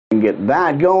and get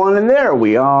that going. And there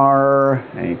we are,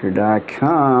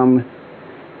 Anchor.com.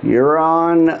 You're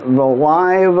on the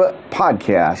live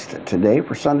podcast today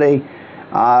for Sunday,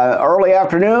 early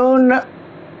afternoon,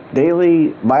 daily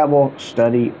Bible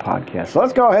study podcast. So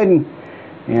let's go ahead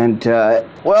and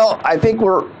well, I think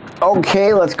we're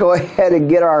okay. Let's go ahead and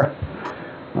get our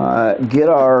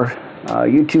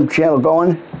YouTube channel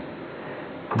going.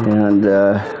 And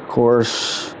of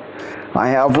course, I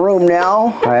have room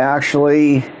now. I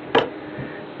actually,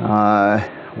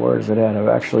 where is it at? I've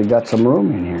actually got some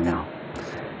room in here now.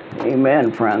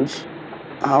 Amen, friends.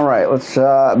 All right, let's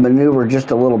maneuver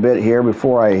just a little bit here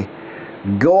before I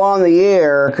go on the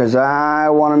air, because I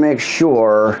want to make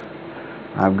sure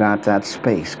I've got that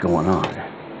space going on.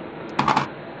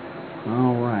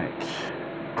 All right.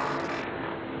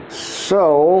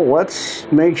 So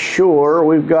let's make sure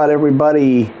we've got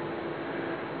everybody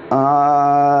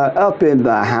up in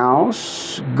the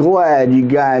house. Glad you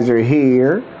guys are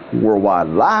here. Worldwide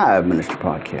Live Ministry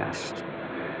Podcast.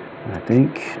 I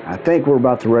think we're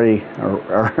about to ready.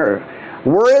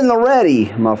 We're in the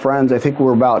ready, my friends. I think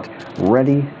we're about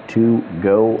ready to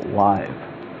go live.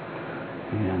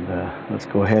 And let's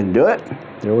go ahead and do it.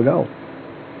 There we go.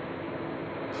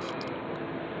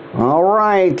 All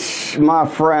right, my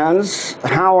friends.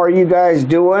 How are you guys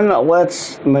doing?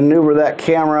 Let's maneuver that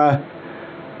camera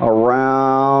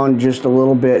around just a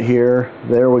little bit here.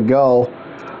 There we go.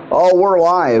 Oh, we're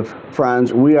live,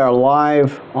 friends. We are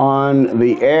live on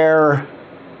the air.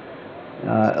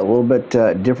 A little bit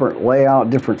different layout,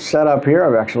 different setup here.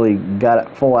 I've actually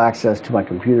got full access to my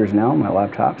computers now, my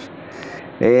laptops.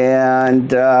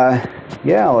 And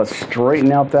yeah, let's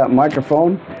straighten out that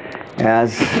microphone,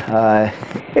 as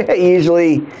it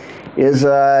usually is,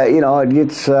 it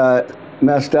gets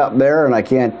messed up there and I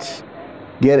can't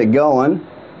get it going.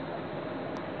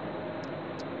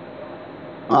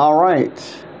 All right.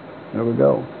 There we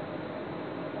go.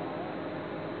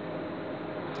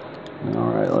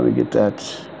 All right, let me get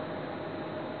that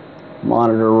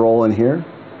monitor rolling here.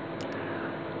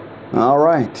 All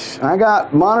right, I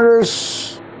got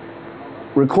monitors,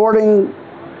 recording,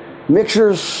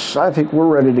 mixers. I think we're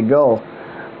ready to go.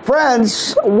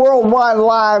 Friends, Worldwide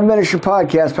Live Ministry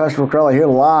Podcast, Pastor Crowley here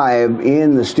live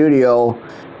in the studio.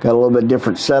 Got a little bit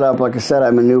different setup. Like I said,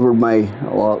 I maneuvered my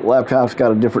laptop's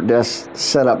got a different desk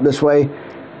set up this way.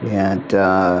 And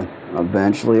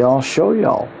eventually I'll show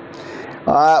y'all.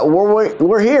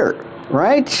 We're here,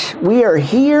 right? We are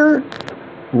here,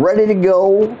 ready to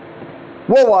go.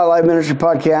 Worldwide Live Ministry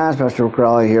Podcast, Pastor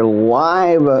Crowley here,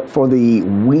 live for the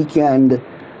weekend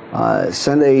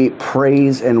Sunday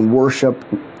praise and worship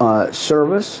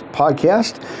service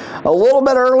podcast. A little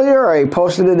bit earlier, I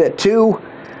posted it at 2,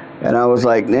 and I was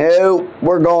like, no,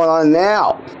 we're going on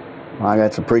now. I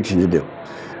got some preaching to do.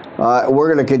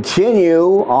 We're going to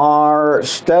continue our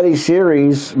study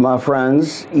series, my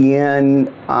friends,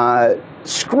 in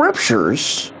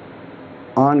scriptures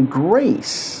on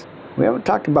grace. We haven't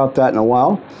talked about that in a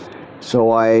while,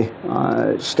 so I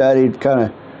studied, kind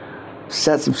of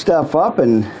set some stuff up,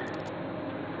 and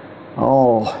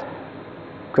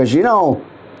because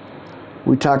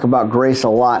we talk about grace a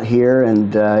lot here,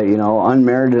 and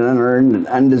unmerited, unearned, and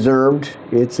undeserved.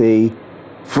 It's a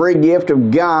free gift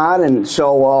of God, and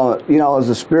so as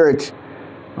the Spirit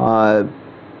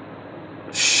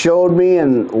showed me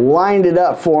and lined it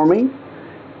up for me,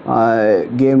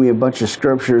 gave me a bunch of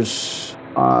scriptures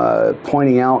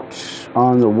pointing out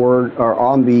on the word, or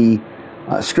on the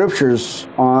scriptures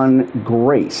on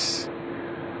grace.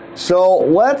 So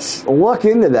let's look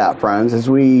into that, friends. As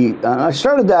I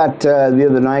started that the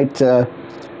other night. I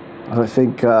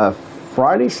think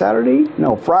Friday,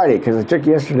 because I took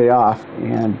yesterday off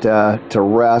and to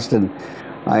rest, and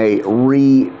I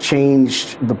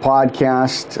changed the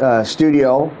podcast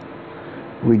studio,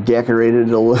 redecorated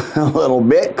it a little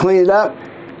bit, cleaned it up,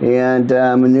 and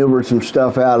maneuvered some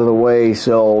stuff out of the way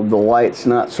so the light's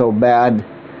not so bad,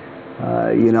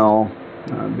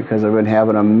 because I've been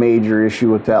having a major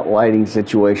issue with that lighting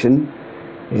situation,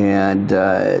 and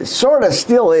sort of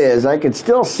still is. I can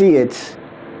still see it.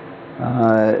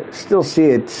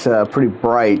 Pretty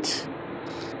bright,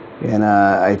 and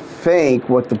I think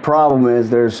what the problem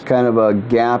is, there's kind of a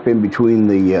gap in between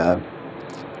the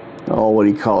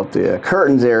the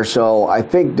curtains there, so I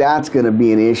think that's going to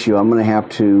be an issue. I'm going to have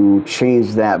to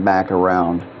change that back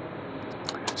around,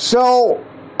 so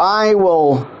I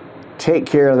will take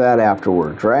care of that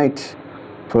afterwards, right,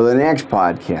 for the next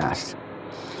podcast.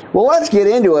 Well, let's get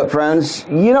into it, friends.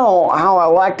 You know how I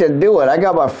like to do it. I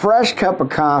got my fresh cup of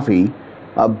coffee,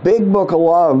 a big book of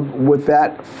love with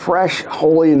that fresh,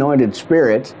 holy, anointed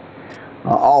spirit.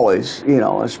 Always,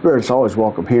 the spirit's always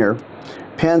welcome here.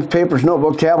 pens, papers,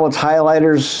 notebook, tablets,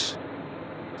 highlighters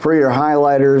for your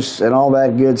highlighters and all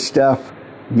that good stuff.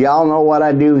 Y'all know what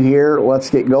I do here.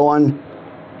 Let's get going.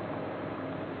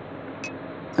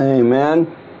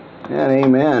 Amen and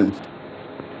amen.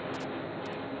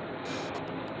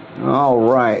 All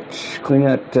right, clean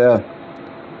that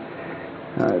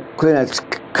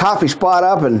coffee spot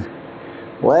up and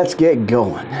let's get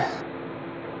going.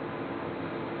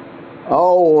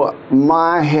 Oh,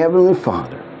 my Heavenly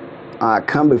Father, I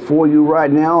come before you right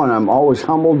now, and I'm always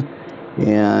humbled.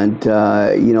 And,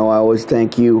 I always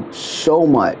thank you so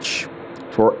much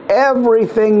for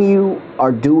everything you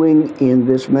are doing in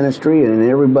this ministry and in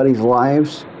everybody's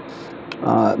lives,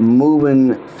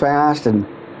 moving fast. And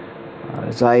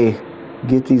as I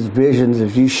get these visions,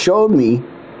 as you showed me,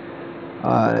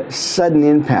 sudden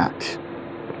impact,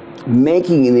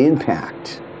 making an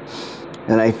impact.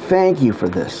 And I thank you for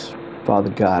this, Father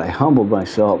God. I humbled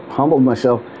myself,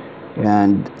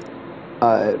 and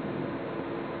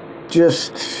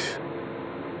just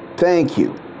thank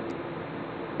you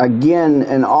again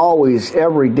and always,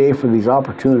 every day, for these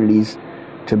opportunities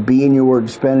to be in your word,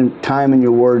 to spend time in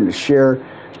your word, and to share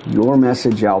your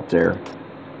message out there,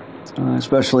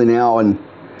 especially now and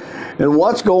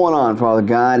what's going on, Father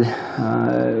God.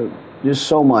 Just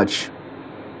so much.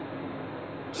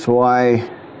 So I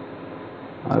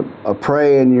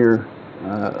pray in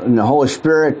the Holy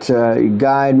Spirit, you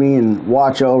guide me and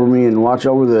watch over me and watch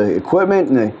over the equipment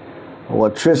and the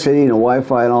electricity and the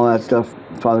Wi-Fi and all that stuff.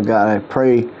 Father God, I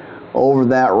pray over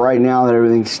that right now, that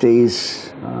everything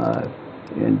stays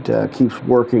and keeps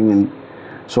working, and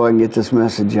so I can get this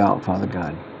message out, Father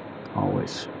God,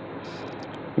 always.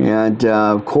 And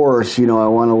of course, I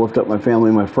want to lift up my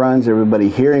family, my friends, everybody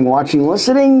hearing, watching,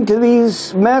 listening to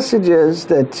these messages,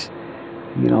 that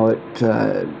it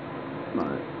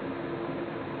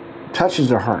touches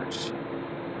their hearts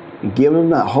and give them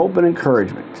that hope and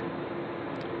encouragement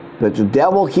that the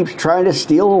devil keeps trying to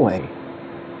steal away.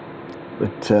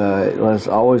 But let's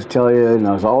always tell you, and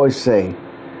I always say,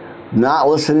 not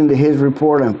listening to his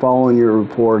report, I'm following your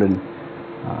report, and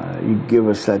you give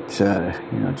us that,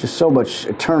 just so much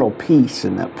eternal peace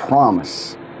and that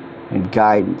promise and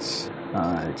guidance.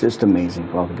 It's just amazing,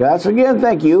 Father God. So again,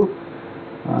 thank you.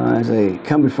 As I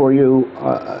come before you,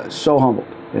 so humbled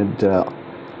and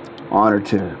honored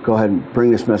to go ahead and bring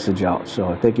this message out. So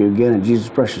I thank you again in Jesus'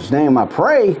 precious name. I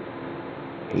pray.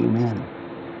 Amen.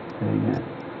 Amen.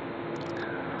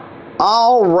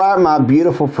 All right, my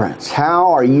beautiful friends.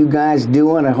 How are you guys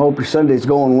doing? I hope your Sunday's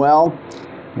going well.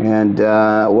 And,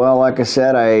 like I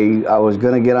said, I was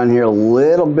going to get on here a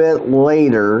little bit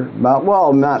later,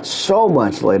 not so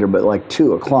much later, but like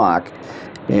 2 o'clock.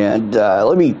 And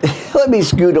let me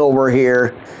scoot over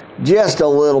here just a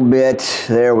little bit.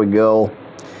 There we go.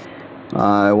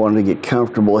 I wanted to get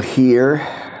comfortable here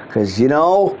because,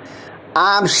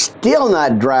 I'm still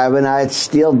not driving. I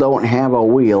still don't have a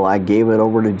wheel. I gave it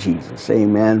over to Jesus.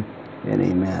 Amen and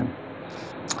amen.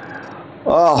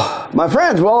 Oh, my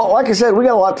friends, well, like I said, we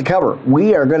got a lot to cover.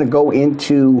 We are going to go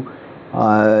into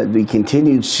the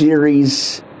continued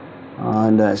series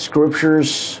on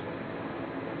scriptures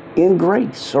in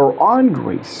grace or on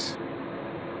grace.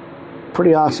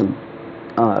 Pretty awesome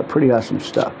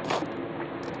stuff.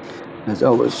 As I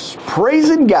was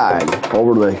praising God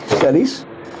over the studies.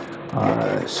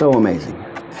 So amazing.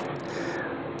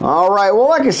 All right. Well,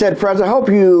 like I said, friends, I hope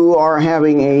you are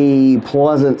having a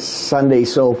pleasant Sunday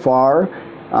so far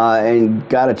and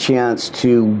got a chance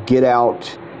to get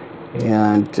out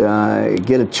and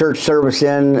get a church service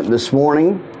in this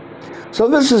morning. So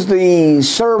this is the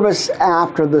service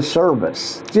after the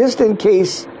service, just in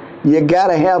case you got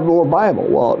to have more Bible.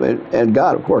 Well, and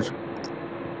God, of course.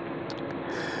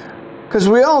 Because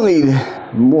we all need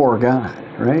more God,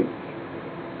 right?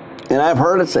 And I've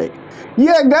heard it say, you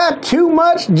got too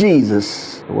much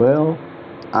Jesus. Well,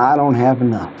 I don't have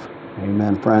enough.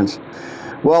 Amen, friends.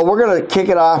 Well, we're going to kick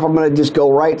it off. I'm going to just go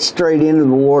right straight into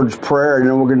the Lord's Prayer, and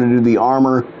then we're going to do the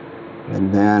armor.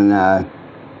 And then,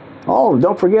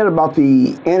 don't forget about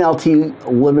the NLT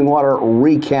Living Water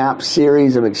Recap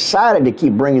series. I'm excited to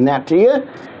keep bringing that to you,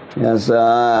 as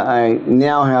I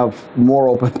now have more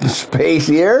open space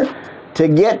here to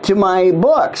get to my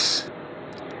books.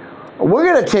 We're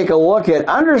going to take a look at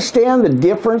understand the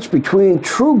difference between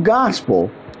true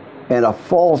gospel and a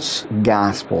false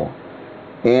gospel,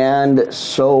 and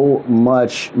so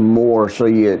much more. So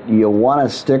you want to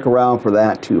stick around for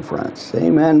that too, friends.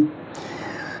 Amen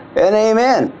and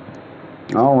amen.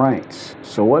 All right.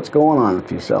 So what's going on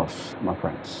with yourselves, my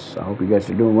friends? I hope you guys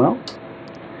are doing well.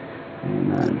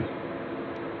 Amen.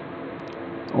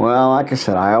 Well, like I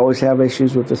said, I always have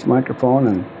issues with this microphone,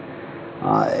 and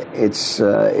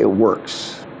it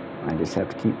works. I just have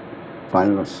to keep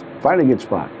finding a good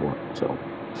spot for it. So,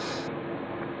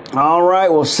 all right,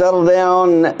 we'll settle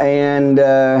down and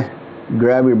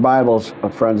grab your Bibles,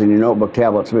 friends, and your notebook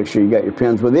tablets. Make sure you got your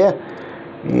pens with you,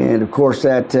 and of course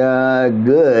that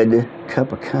good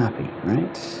cup of coffee.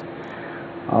 Right?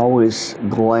 Always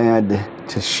glad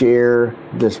to share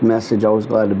this message. Always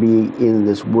glad to be in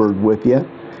this word with you.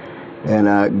 And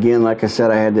again, like I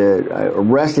said, I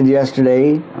rested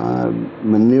yesterday,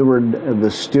 maneuvered the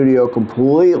studio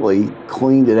completely,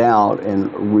 cleaned it out,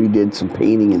 and redid some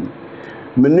painting and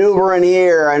maneuvering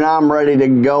here, and I'm ready to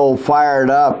go, fired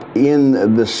up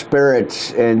in the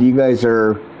spirit. And you guys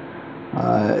are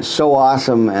so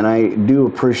awesome, and I do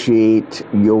appreciate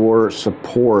your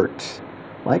support.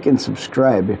 Like and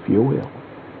subscribe, if you will.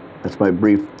 That's my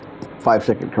brief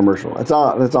 5-second commercial. That's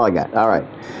all I got. All right.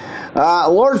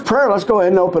 Lord's Prayer, let's go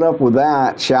ahead and open up with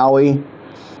that, shall we?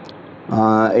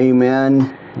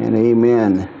 Amen and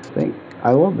amen.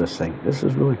 I love this thing. This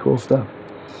is really cool stuff.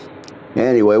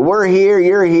 Anyway, we're here,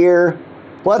 you're here.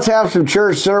 Let's have some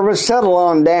church service. Settle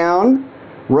on down.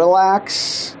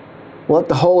 Relax. Let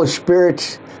the Holy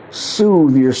Spirit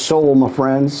soothe your soul, my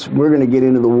friends. We're going to get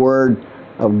into the Word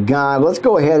of God. Let's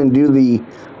go ahead and do the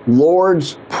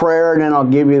Lord's Prayer, and then I'll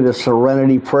give you the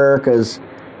Serenity Prayer, because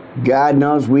God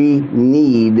knows we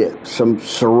need some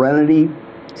serenity,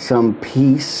 some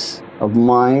peace of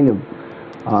mind,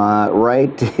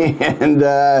 right? And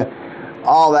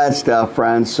all that stuff,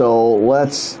 friends. So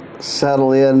let's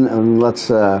settle in and let's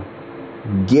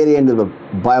get into the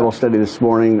Bible study this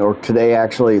morning, or today.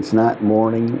 Actually, it's not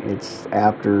morning, it's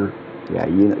after. Yeah,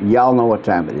 y'all know what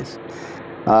time it is.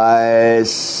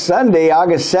 Sunday,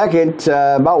 August 2nd,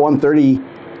 about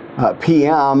 1:30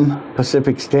 p.m.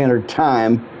 Pacific Standard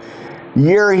Time.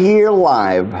 You're here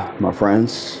live, my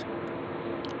friends.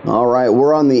 All right,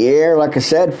 we're on the air, like I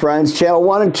said, friends. Channel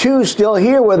 1 and 2 still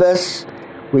here with us.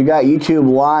 We got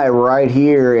YouTube Live right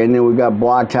here, and then we've got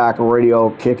Blog Talk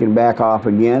Radio kicking back off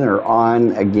again, or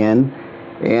on again.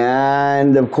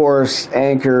 And, of course,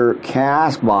 Anchor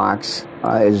Castbox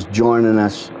is joining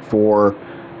us for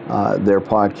their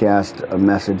podcast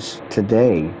message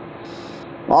today.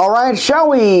 All right, shall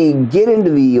we get into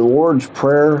the Lord's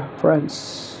Prayer,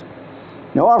 friends?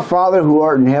 Now, our Father who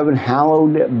art in heaven,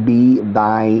 hallowed be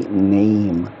thy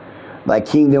name. Thy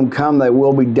kingdom come, thy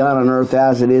will be done on earth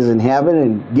as it is in heaven.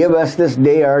 And give us this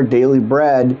day our daily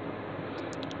bread.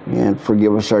 And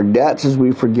forgive us our debts as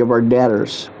we forgive our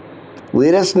debtors.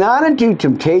 Lead us not into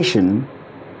temptation,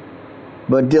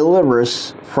 but deliver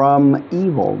us from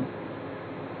evil.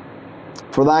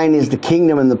 For thine is the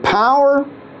kingdom and the power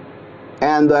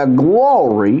and the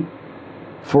glory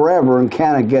forever. And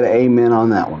can I get an amen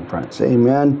on that one, friends?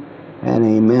 Amen and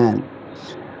amen.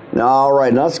 All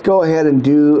right, let's go ahead and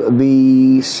do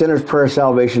the Sinner's Prayer of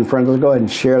Salvation, friends. Let's go ahead and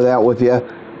share that with you.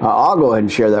 I'll go ahead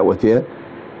and share that with you.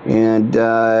 And,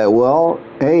 well,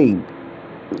 hey,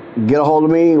 get a hold of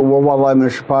me, Worldwide Live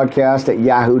Ministry Podcast at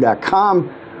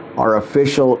yahoo.com, our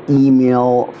official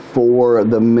email for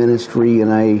the ministry.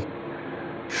 And I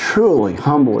truly,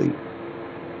 humbly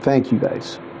thank you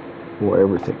guys for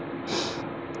everything.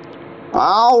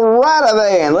 All right,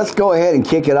 then. Let's go ahead and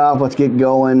kick it off. Let's get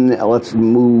going. Let's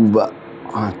move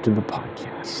on to the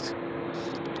podcast.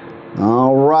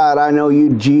 All right. I know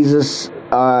you, Jesus.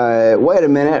 Wait a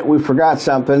minute. We forgot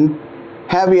something.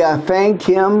 Have you thanked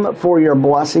him for your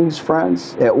blessings,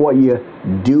 friends, at what you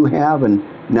do have and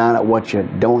not at what you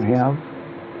don't have?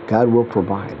 God will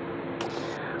provide.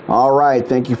 All right.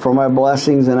 Thank you for my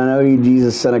blessings. And I know you,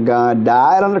 Jesus, Son of God,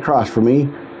 died on the cross for me,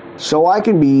 so I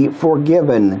can be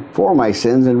forgiven for my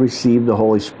sins and receive the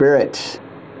Holy Spirit.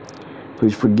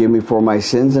 Please forgive me for my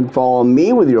sins and follow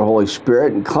me with your Holy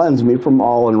Spirit and cleanse me from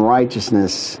all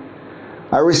unrighteousness.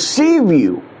 I receive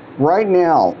you right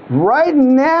now. Right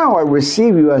now I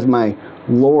receive you as my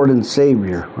Lord and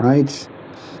Savior, right?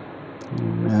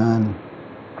 Amen.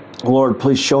 Lord,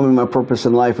 please show me my purpose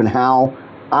in life and how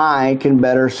I can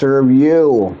better serve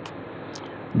you.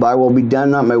 Thy will be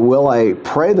done, not my will. I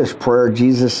pray this prayer,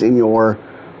 Jesus, in your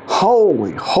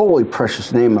holy, holy,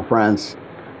 precious name, my friends.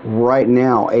 Right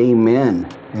now, amen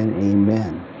and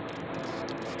amen.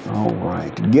 All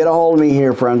right. Get a hold of me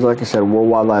here, friends. Like I said,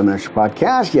 Worldwide Live Ministry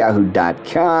Podcast,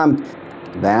 yahoo.com.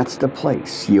 That's the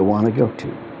place you want to go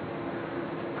to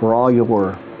for all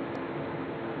your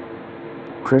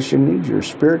Christian needs, your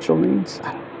spiritual needs.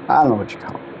 I don't know what you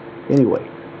call it. Anyway,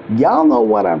 y'all know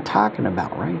what I'm talking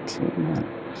about, right? Amen.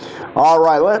 All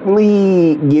right, let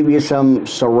me give you some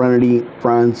serenity,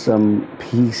 friends, some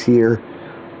peace here.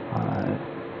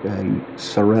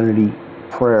 Serenity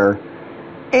prayer.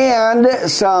 and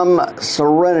some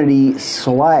Serenity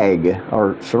swag,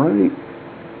 or Serenity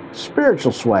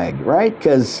spiritual swag, right?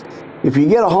 Because if you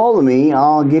get a hold of me,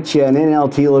 I'll get you an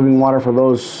NLT Living Water for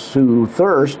those who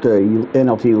thirst,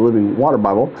 NLT Living Water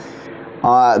Bible,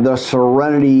 the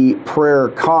Serenity Prayer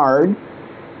Card,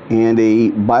 and a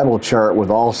Bible chart with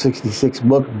all 66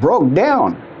 books broke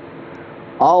down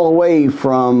all the way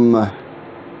from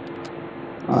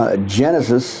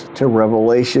Genesis to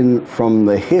Revelation, from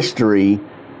the history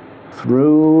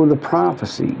through the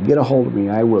prophecy. Get a hold of me.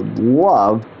 I would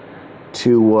love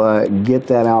to get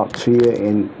that out to you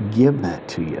and give that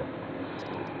to you.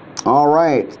 All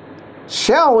right.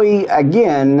 Shall we,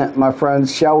 again, my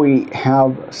friends, shall we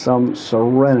have some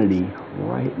serenity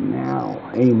right now?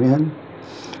 Amen.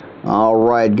 All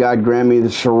right. God grant me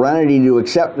the serenity to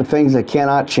accept the things that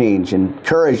cannot change, and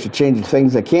courage to change the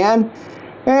things that can,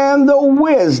 and the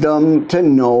wisdom to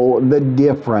know the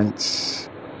difference.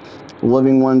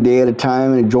 Living one day at a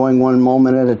time, enjoying one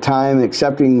moment at a time,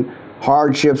 accepting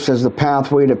hardships as the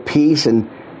pathway to peace, and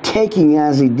taking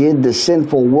as he did the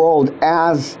sinful world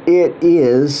as it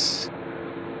is,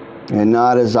 and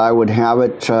not as I would have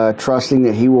it, trusting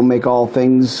that he will make all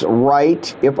things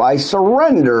right if I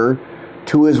surrender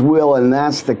to his will. And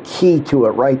that's the key to it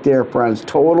right there, friends.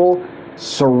 Total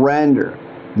surrender.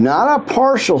 Not a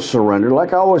partial surrender,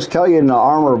 like I always tell you in the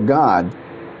armor of God,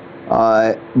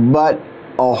 but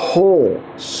a whole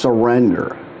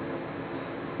surrender.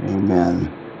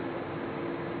 Amen.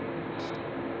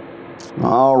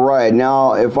 All right.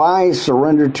 Now, if I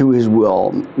surrender to his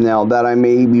will, now that I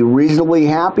may be reasonably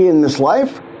happy in this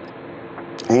life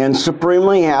and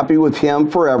supremely happy with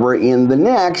him forever in the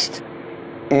next,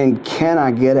 and can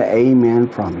I get an amen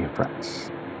from you, friends?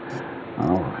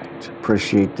 All right.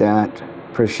 Appreciate that.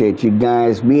 Appreciate you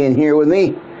guys being here with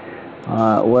me.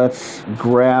 Let's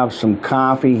grab some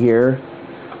coffee here,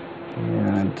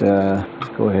 and let's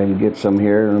go ahead and get some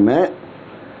here in a minute.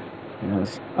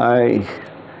 Yes, I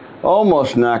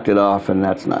almost knocked it off, and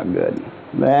that's not good.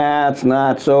 That's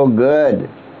not so good.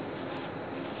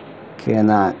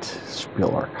 Cannot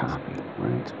spill our coffee,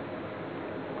 right?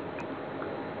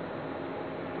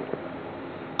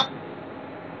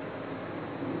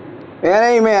 And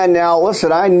amen. Now,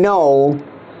 listen, I know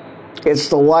it's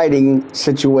the lighting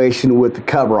situation with the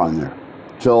cover on there.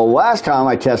 So last time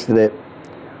I tested it,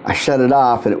 I shut it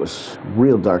off, and it was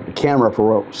real dark. The camera,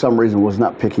 for some reason, was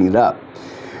not picking it up.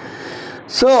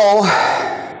 So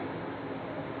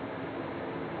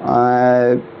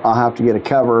I'll have to get a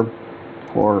cover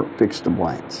or fix the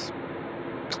blinds.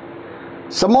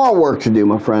 Some more work to do,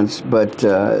 my friends, but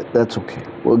that's okay.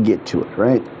 We'll get to it,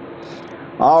 right?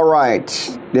 All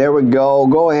right, there we go.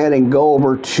 Go ahead and go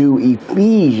over to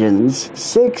Ephesians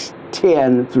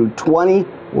 6:10 through 20.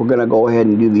 We're going to go ahead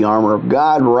and do the armor of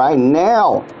God right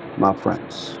now, my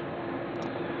friends.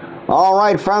 All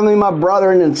right, finally, my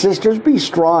brethren and sisters, be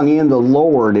strong in the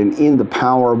Lord and in the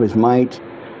power of his might.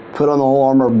 Put on the whole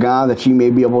armor of God that you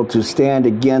may be able to stand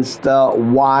against the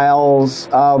wiles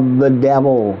of the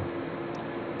devil.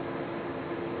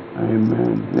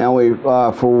 Amen. Now, we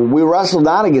wrestle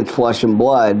not against flesh and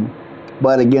blood,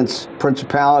 but against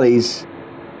principalities,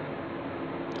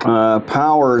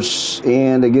 powers,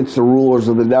 and against the rulers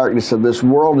of the darkness of this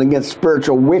world, and against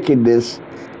spiritual wickedness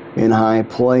in high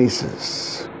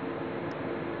places.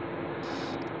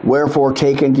 Wherefore,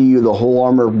 take unto you the whole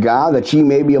armor of God, that ye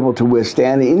may be able to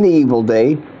withstand in the evil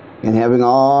day, and having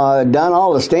done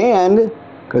all to stand,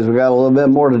 because we got a little bit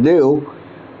more to do,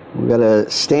 we got to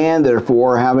stand,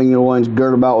 therefore, having your loins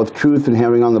girded about with truth, and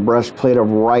having on the breastplate of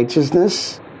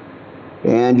righteousness,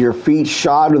 and your feet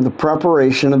shod with the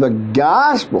preparation of the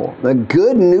gospel, the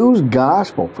good news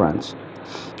gospel, friends,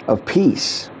 of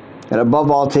peace. And above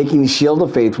all, taking the shield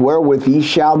of faith, wherewith ye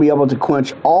shall be able to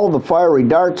quench all the fiery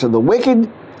darts of the wicked.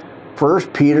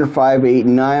 1 Peter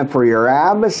 5:8-9, for your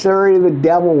adversary the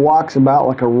devil walks about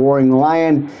like a roaring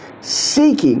lion,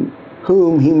 seeking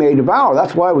whom he may devour.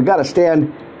 That's why we got to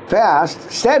stand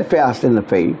fast, steadfast in the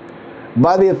faith,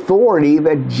 by the authority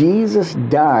that Jesus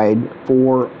died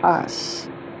for us.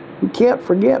 You can't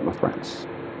forget, my friends.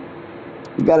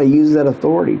 You got to use that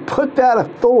authority. Put that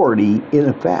authority in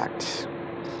effect.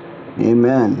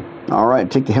 Amen. All right,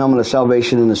 take the helmet of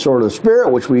salvation and the sword of the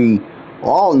Spirit, which we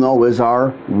all know is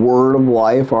our word of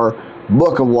life, our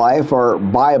book of life, our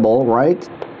Bible, right?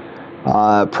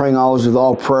 Praying always with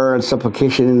all prayer and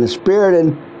supplication in the Spirit,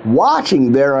 and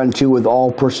watching thereunto with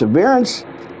all perseverance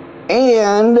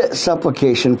and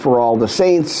supplication for all the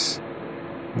saints.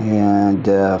 And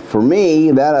for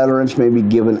me, that utterance may be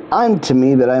given unto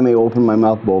me, that I may open my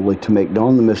mouth boldly to make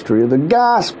known the mystery of the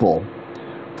gospel,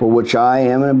 for which I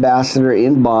am an ambassador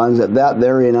in bonds, that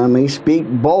therein I may speak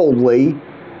boldly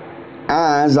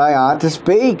as I ought to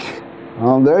speak.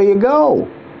 Well, there you go.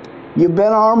 You've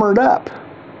been armored up.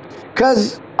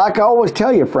 Because, like I always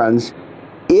tell you, friends,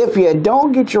 if you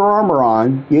don't get your armor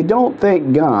on, you don't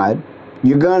thank God,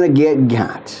 you're going to get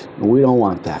got. We don't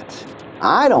want that.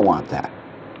 I don't want that.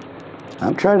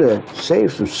 I'm trying to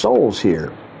save some souls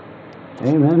here.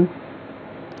 Amen.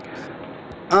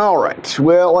 All right.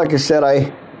 Well, like I said,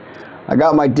 I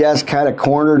got my desk kind of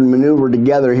cornered and maneuvered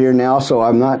together here now, so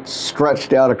I'm not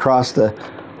stretched out across the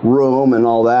room and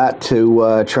all that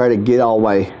to try to get all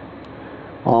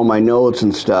my notes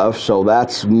and stuff. So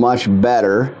that's much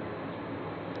better.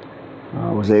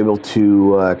 I was able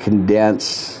to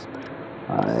condense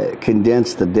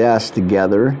the desk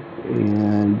together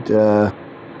and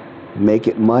make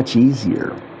it much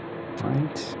easier,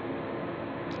 right?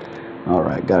 All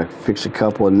right, got to fix a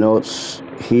couple of notes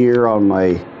here on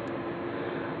my,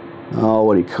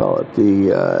 what do you call it?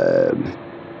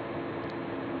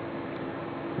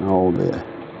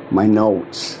 My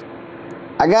notes.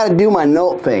 I got to do my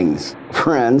note things,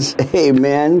 friends.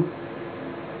 Amen.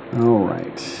 All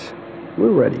right.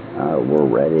 We're ready. We're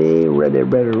ready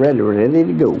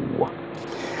to go.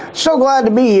 So glad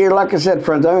to be here. Like I said,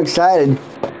 friends, I'm excited.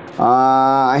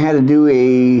 I had to do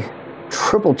a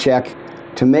triple check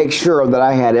to make sure that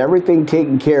I had everything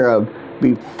taken care of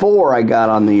before I got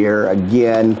on the air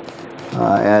again.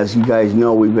 As you guys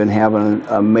know, we've been having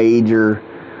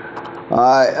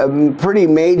pretty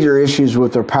major issues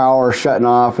with our power shutting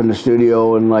off in the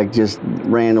studio and like just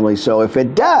randomly. So if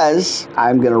it does,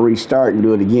 I'm going to restart and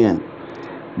do it again.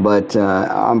 But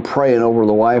I'm praying over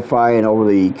the Wi-Fi and over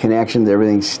the connections,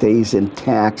 everything stays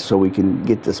intact so we can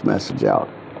get this message out.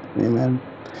 Amen.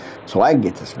 So I can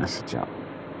get this message out.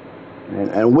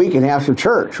 And we can have some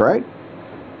church, right?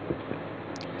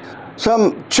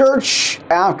 Some church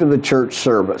after the church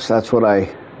service. That's what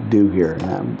I do here, and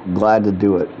I'm glad to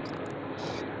do it.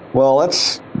 Well,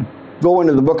 let's go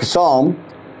into the book of Psalm.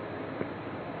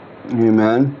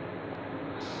 Amen.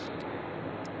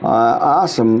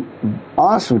 Awesome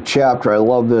chapter. I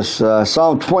love this.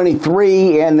 Psalm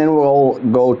 23, and then we'll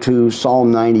go to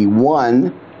Psalm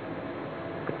 91.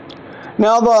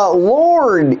 Now, the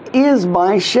Lord is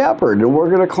my shepherd, and we're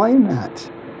going to claim that.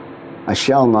 I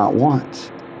shall not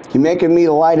want. He maketh me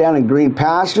to lie down in green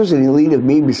pastures, and he leadeth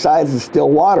me beside the still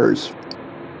waters.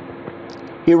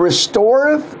 He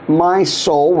restoreth my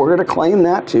soul. We're going to claim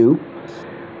that too.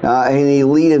 And he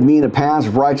leadeth me in the paths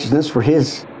of righteousness for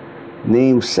his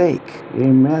name's sake.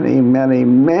 Amen, amen,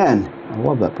 amen. I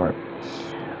love that part.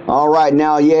 All right,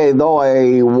 now, yea, though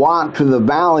I walk through the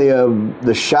valley of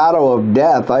the shadow of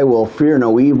death, I will fear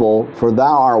no evil, for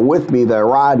thou art with me, thy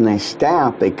rod and thy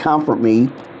staff, they comfort me.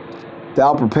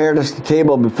 Thou preparest the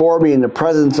table before me in the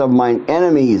presence of mine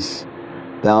enemies.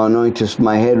 Thou anointest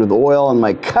my head with oil, and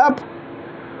my cup,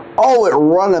 oh, it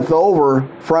runneth over,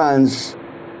 friends,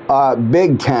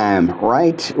 big time,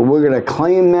 right? We're going to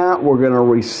claim that, we're going to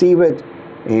receive it,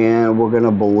 and we're going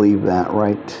to believe that,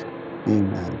 right?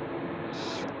 Amen.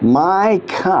 My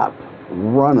cup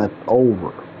runneth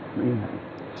over. Amen.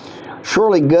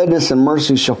 Surely goodness and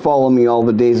mercy shall follow me all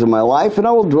the days of my life, and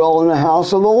I will dwell in the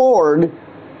house of the Lord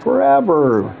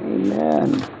forever.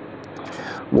 Amen.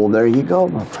 Well, there you go,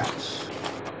 my friends.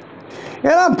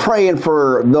 And I'm praying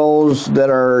for those that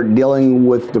are dealing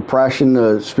with depression.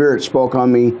 The Spirit spoke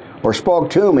on me, or spoke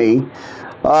to me.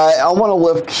 I want to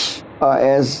lift,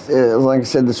 as like I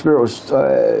said, the Spirit was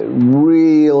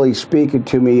really speaking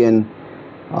to me, and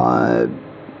I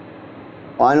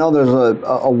know there's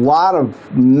a lot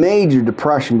of major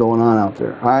depression going on out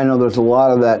there. I know there's a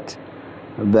lot of that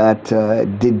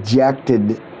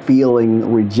dejected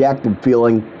feeling, rejected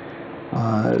feeling,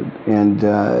 and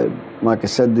like I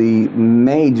said, the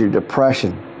major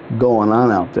depression going on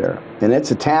out there. And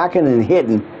it's attacking and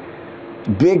hitting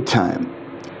big time.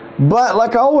 But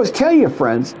like I always tell you,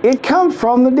 friends, it comes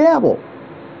from the devil.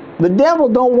 The devil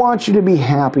don't want you to be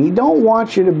happy. He don't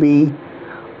want you to be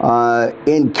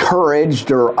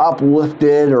encouraged or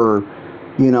uplifted or,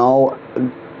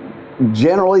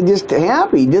 generally just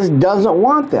happy. He just doesn't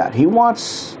want that. He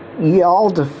wants y'all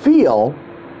to feel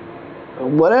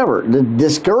whatever, the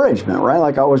discouragement, right?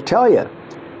 Like I always tell you,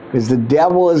 because the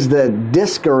devil is the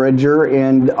discourager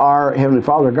and our Heavenly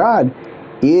Father God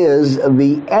is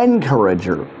the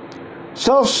encourager.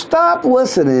 So stop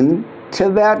listening to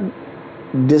that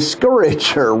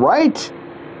discourager, right?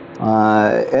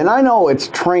 And I know it's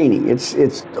training.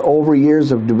 It's over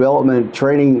years of development,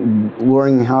 training,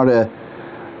 learning how to,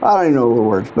 I don't even know the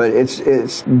words, but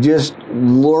it's just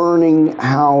learning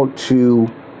how to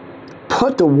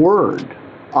put the word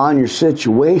on your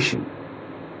situation.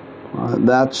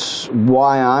 That's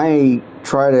why I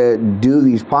try to do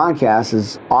these podcasts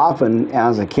as often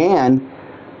as I can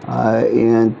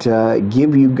and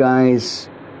give you guys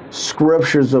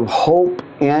scriptures of hope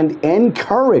and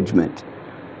encouragement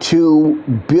to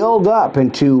build up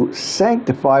and to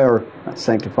sanctify, or not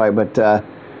sanctify, but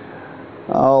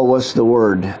what's the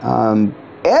word?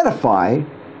 Edify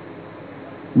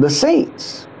the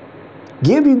saints.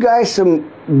 Give you guys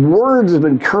some words of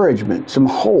encouragement, some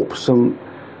hope, some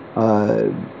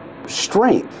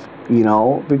strength,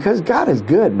 because God is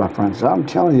good, my friends. I'm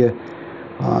telling you,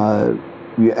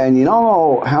 and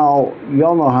y'all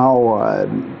know how,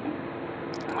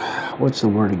 what's the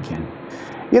word again?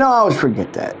 I always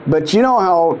forget that. But you know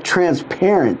how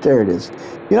transparent, there it is.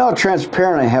 You know how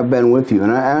transparent I have been with you,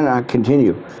 and I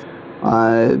continue.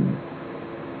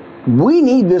 We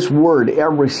need this word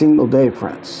every single day,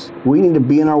 friends. We need to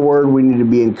be in our word. We need to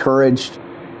be encouraged.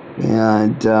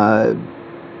 And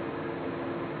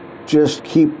just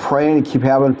keep praying and keep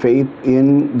having faith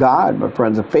in God, my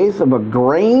friends. The faith of a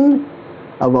grain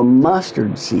of a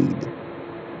mustard seed.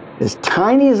 As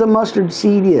tiny as a mustard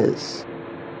seed is,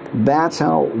 that's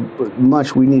how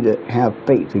much we need to have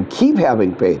faith and keep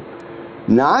having faith.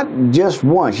 Not just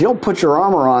once. You don't put your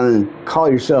armor on and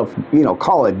call yourself,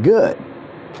 call it good.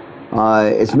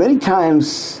 As many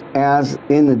times as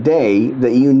in the day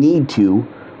that you need to,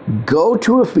 go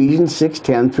to Ephesians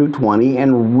 6:10 through 20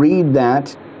 and read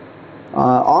that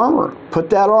armor. Put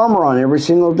that armor on every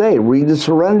single day. Read the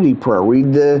Serenity Prayer.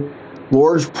 Read the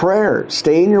Lord's Prayer.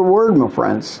 Stay in your word, my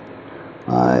friends.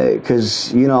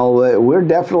 Because, we're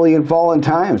definitely in fallen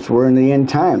times. We're in the end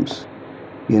times.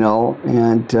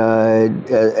 And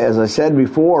as I said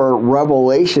before,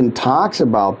 Revelation talks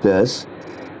about this.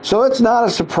 So it's not a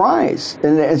surprise.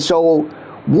 And so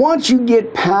once you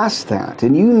get past that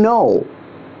and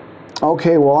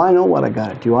okay, well, I know what I got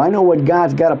to do. I know what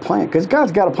God's got a plan. Because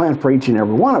God's got a plan for each and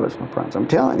every one of us, my friends. I'm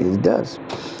telling you, He does.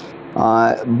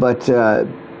 But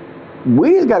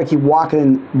we just got to keep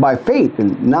walking by faith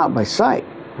and not by sight,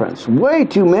 friends. Way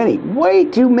too many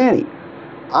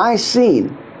I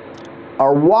seen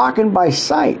are walking by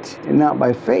sight and not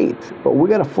by faith. But we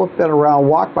got to flip that around.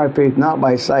 Walk by faith, not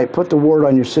by sight. Put the word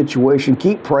on your situation.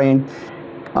 Keep praying.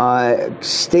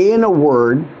 Stay in the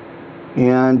word.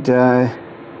 And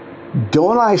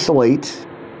don't isolate.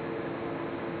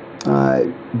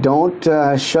 Don't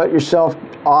shut yourself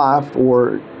off,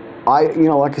 or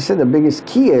like I said, the biggest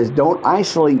key is don't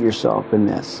isolate yourself in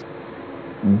this.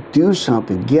 Do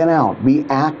something. Get out. Be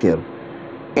active.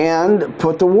 And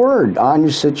put the word on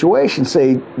your situation.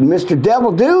 Say, Mr.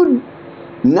 Devil Dude,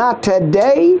 not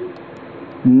today,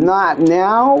 not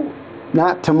now,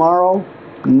 not tomorrow,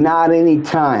 not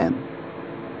anytime.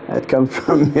 That comes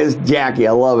from Miss Jackie.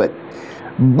 I love it.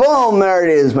 Boom, there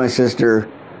it is, my sister.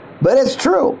 But it's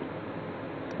true.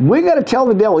 We got to tell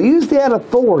the devil, use that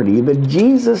authority that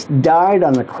Jesus died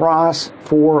on the cross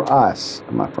for us,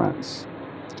 my friends.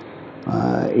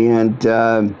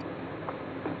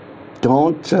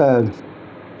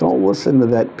 Don't listen to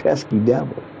that pesky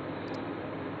devil.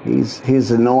 He's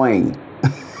annoying.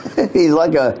 He's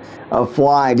like a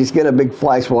fly. Just get a big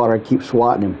fly swatter and keep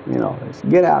swatting him.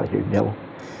 Get out of here, devil.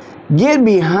 Get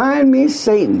behind me,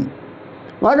 Satan.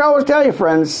 Like I always tell you,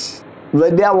 friends, the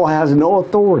devil has no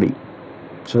authority.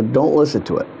 So don't listen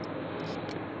to it.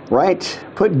 Right?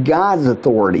 Put God's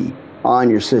authority on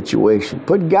your situation.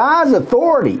 Put God's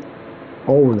authority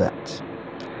over that.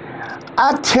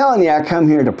 I'm telling you, I come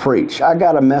here to preach. I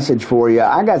got a message for you.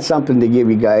 I got something to give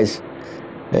you guys.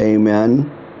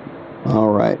 Amen. All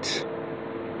right.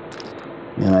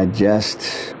 And I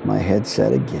adjust my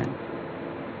headset again.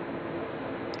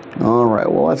 All right.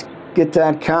 Well, let's get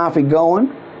that coffee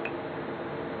going.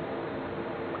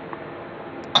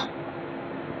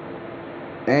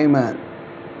 Amen.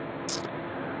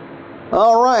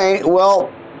 All right.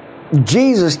 Well,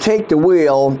 Jesus, take the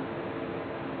wheel.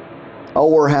 Oh,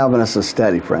 we're having us a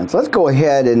study, friends. Let's go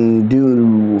ahead and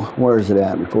do, where is it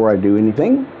at before I do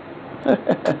anything?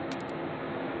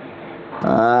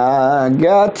 I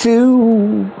got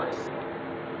to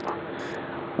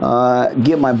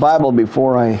get my Bible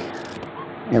before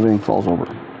everything falls over.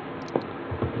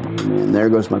 And there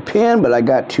goes my pen, but I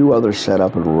got two others set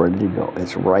up and ready to go.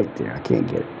 It's right there. I can't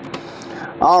get it.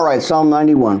 All right, Psalm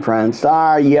 91, friends.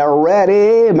 Are you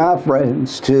ready, my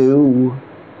friends, to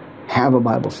have a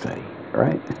Bible study?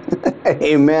 Right?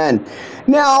 Amen.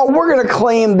 Now, we're going to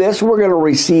claim this. We're going to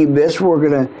receive this. We're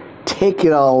going to take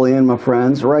it all in, my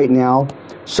friends, right now.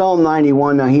 Psalm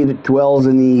 91, now he that dwells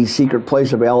in the secret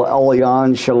place of El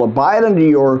Elyon shall abide under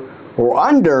your, or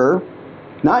under,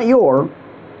 not your,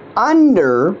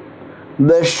 under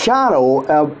the shadow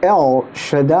of El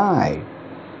Shaddai.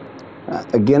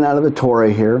 Again, out of the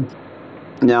Torah here.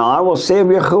 Now I will say of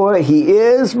Yahuwah, he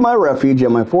is my refuge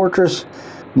and my fortress,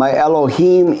 my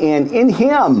Elohim, and in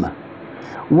him,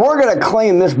 we're going to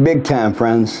claim this big time,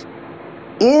 friends.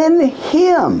 In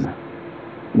him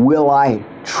will I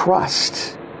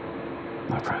trust,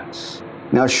 my friends.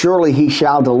 Now surely he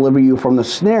shall deliver you from the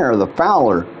snare of the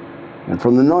fowler and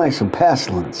from the noisome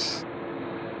pestilence.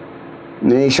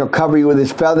 And he shall cover you with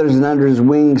his feathers, and under his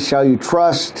wings shall you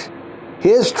trust.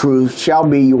 His truth shall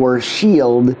be your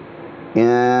shield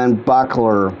and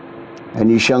buckler.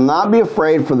 And you shall not be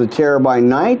afraid for the terror by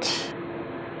night.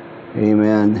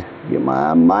 Amen. Get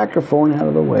my microphone out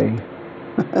of the way.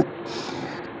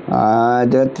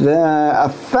 Let's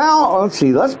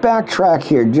see. Let's backtrack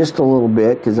here just a little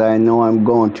bit, because I know I'm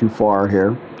going too far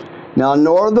here. Now,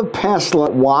 nor the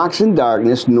pestilent walks in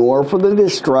darkness, nor for the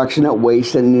destruction at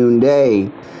waste at noonday.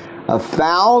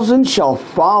 1,000 shall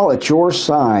fall at your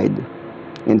side,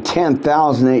 and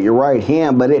 10,000 at your right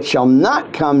hand, but it shall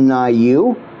not come nigh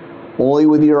you. Only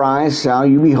with your eyes shall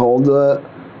you behold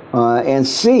and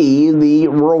see the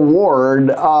reward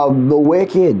of the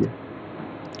wicked.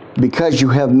 Because you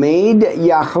have made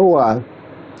Yahuwah,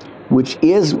 which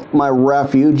is my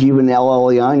refuge, even El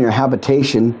Elyon, your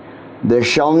habitation, there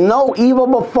shall no evil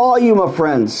befall you, my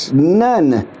friends.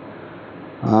 None.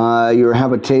 Your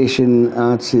habitation,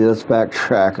 let's see, let's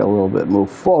backtrack a little bit,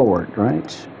 move forward,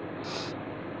 right?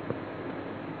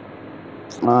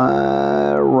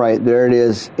 Right, there it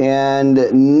is. And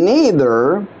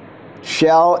neither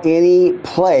shall any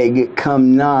plague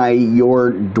come nigh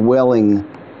your dwelling.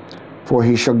 For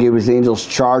he shall give his angels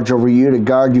charge over you to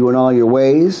guard you in all your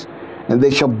ways, and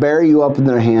they shall bear you up in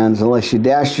their hands, unless you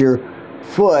dash your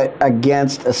foot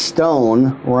against a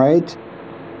stone, right?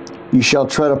 You shall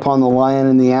tread upon the lion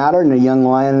and the adder, and the young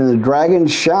lion and the dragon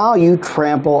shall you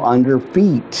trample under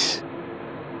feet.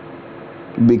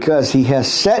 Because he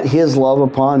has set his love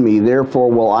upon me,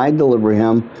 therefore will I deliver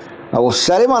him. I will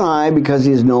set him on high, because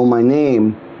he has known my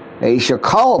name. And he shall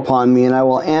call upon me, and I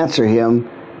will answer him.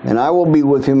 And I will be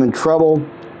with him in trouble.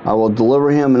 I will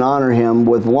deliver him and honor him.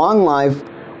 With long life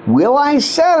will I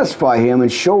satisfy him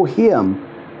and show him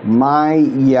my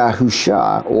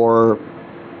Yahusha, or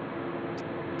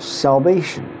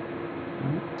salvation.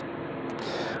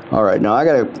 All right, now I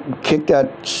got to kick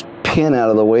that pin out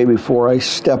of the way before I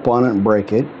step on it and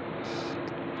break it.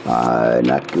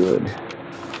 Not good.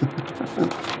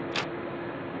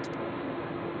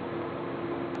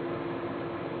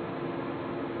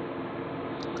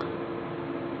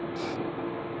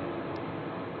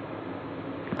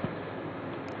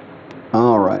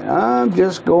 All right, I'm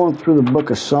just going through the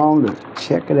book of Psalms to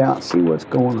check it out, see what's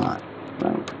going on.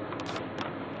 Right.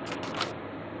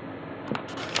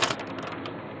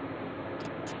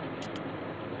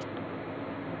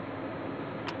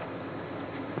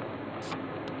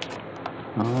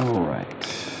 All right.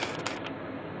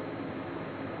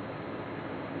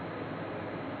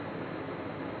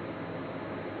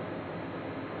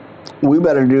 We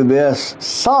better do this.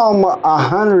 Psalm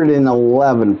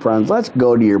 111, friends. Let's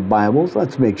go to your Bibles.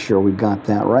 Let's make sure we got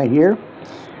that right here.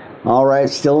 All right,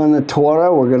 still in the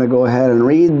Torah. We're going to go ahead and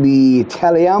read the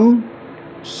Tehillim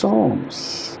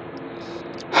Psalms.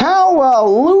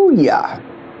 Hallelujah!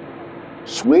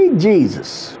 Sweet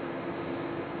Jesus.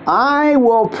 I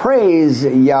will praise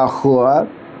Yahuwah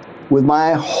with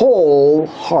my whole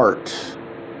heart.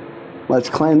 Let's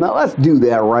claim that. Let's do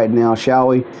that right now, shall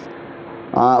we?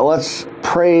 Let's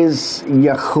praise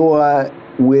Yahuwah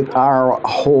with our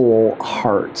whole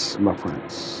hearts, my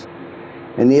friends.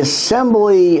 And the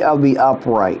assembly of the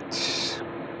upright,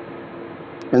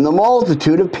 and the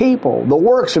multitude of people. The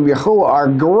works of Yahuwah are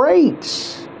great.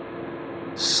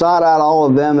 Sought out all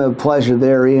of them have pleasure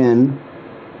therein.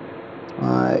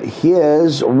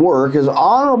 His work is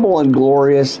honorable and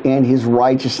glorious, and his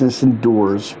righteousness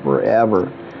endures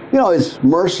forever. You know, his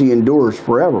mercy endures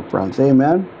forever, friends.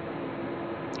 Amen.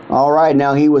 All right,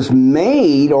 now he was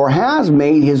made, or has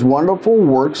made, his wonderful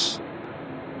works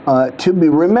to be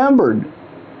remembered.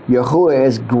 Yahuwah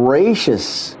is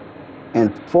gracious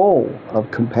and full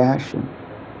of compassion,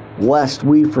 lest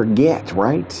we forget,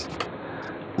 right?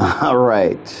 All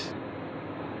right.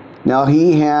 Now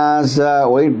he has,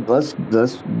 wait, let's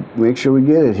make sure we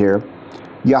get it here.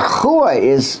 Yahuwah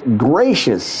is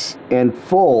gracious and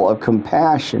full of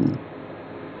compassion.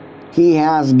 He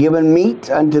has given meat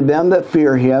unto them that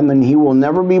fear him, and he will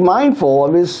never be mindful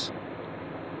of his,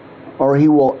 or he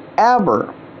will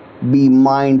ever be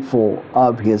mindful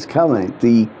of his covenant,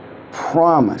 the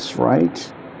promise,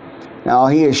 right? Now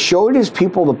he has showed his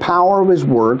people the power of his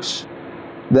works,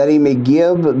 that he may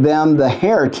give them the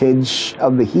heritage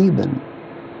of the heathen.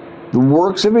 The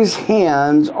works of his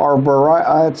hands are a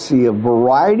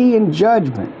variety and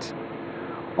judgment.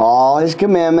 All his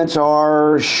commandments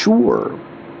are sure.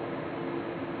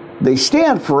 They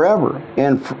stand forever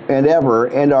and ever,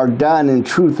 and are done in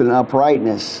truth and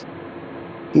uprightness.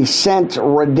 He sent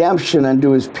redemption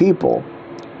unto his people.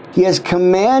 He has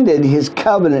commanded his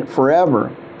covenant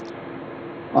forever.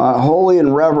 Holy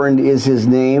and reverend is his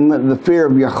name. The fear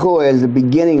of Yahweh is the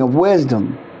beginning of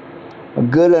wisdom. A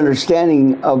good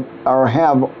understanding of, or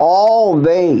have all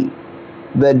they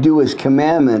that do his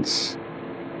commandments.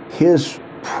 His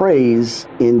praise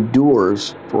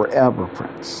endures forever,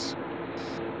 friends.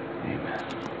 Amen.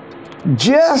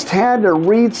 Just had to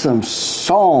read some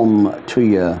psalm to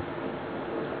you.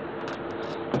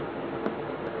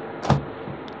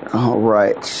 All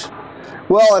right.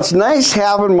 Well, it's nice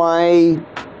having my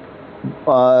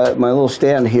little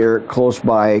stand here close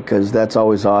by, because that's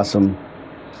always awesome.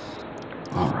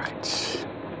 All right.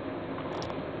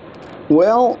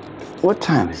 Well, what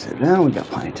time is it? Well, we got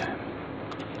plenty of time.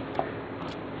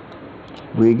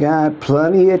 We got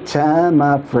plenty of time,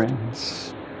 my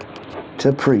friends,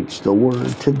 to preach the word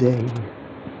today.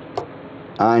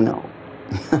 I know.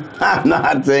 I'm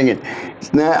not singing.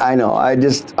 It's not. I know. I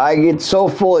get so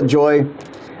full of joy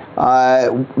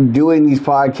doing these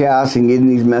podcasts and getting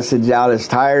these messages out. As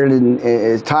tired and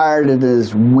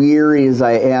as weary as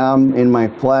I am in my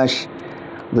flesh,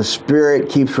 the Spirit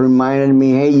keeps reminding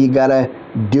me, hey, you got a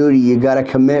duty, you got a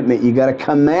commitment, you got a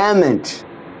commandment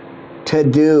to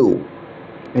do,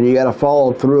 and you got to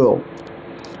follow through.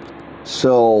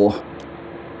 So,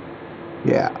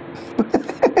 yeah.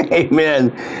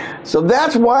 Amen. So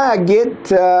that's why like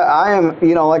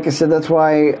I said, that's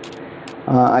why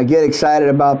I get excited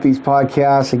about these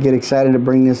podcasts. I get excited to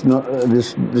bring this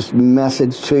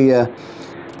message to you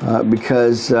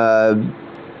because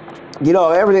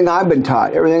everything I've been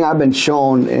taught, everything I've been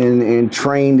shown and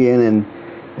trained in,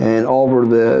 and over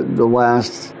the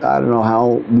last, I don't know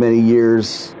how many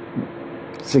years,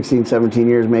 16, 17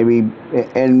 years maybe,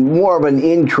 and more of an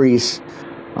increase,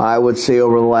 I would say,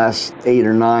 over the last 8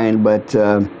 or 9. But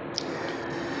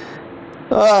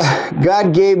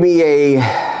God gave me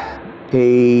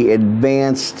a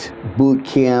advanced boot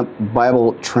camp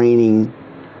Bible training,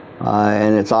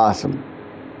 and it's awesome.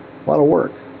 A lot of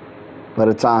work, but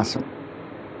it's awesome.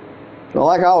 So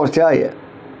like I always tell you,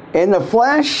 in the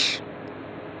flesh,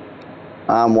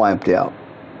 I'm wiped out.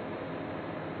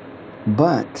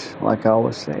 But, like I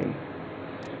always say,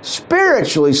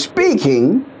 spiritually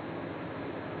speaking,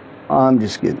 I'm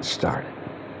just getting started.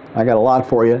 I got a lot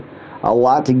for you, a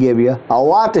lot to give you, a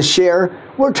lot to share.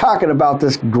 We're talking about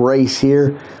this grace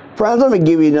here. Friends, let me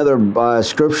give you another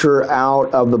scripture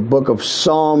out of the book of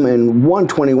Psalm in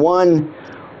 121,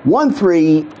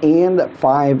 1:3 and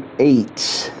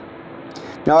 5:8.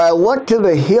 Now I look to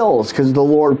the hills because the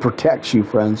Lord protects you,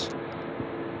 friends.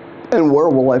 And where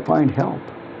will I find help?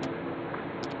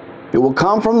 It will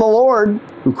come from the Lord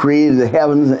who created the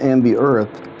heavens and the earth.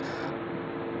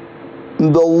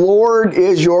 The Lord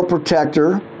is your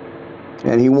protector,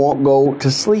 and he won't go to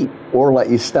sleep or let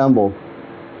you stumble.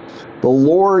 The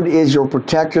Lord is your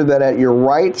protector, that at your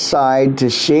right side to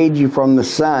shade you from the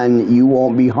sun, you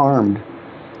won't be harmed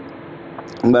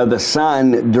by the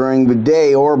sun during the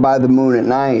day or by the moon at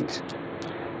night.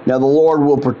 Now the Lord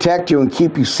will protect you and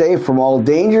keep you safe from all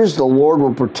dangers. The Lord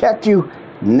will protect you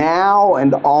now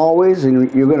and always,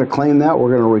 and you're going to claim that. We're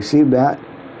going to receive that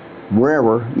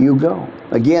wherever you go.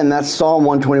 Again, that's Psalm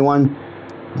 121,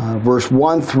 verse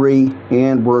 1, 3,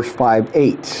 and verse 5,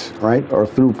 8, right? Or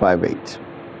through 5, 8.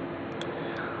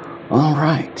 All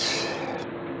right.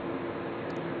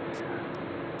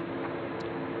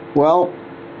 Well,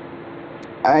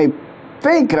 I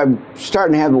think I'm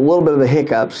starting to have a little bit of the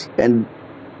hiccups, and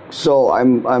so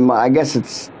I guess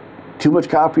it's too much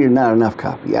coffee or not enough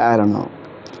coffee. I don't know.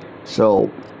 So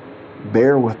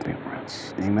bear with me,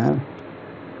 friends. Amen.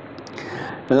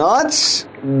 Now let's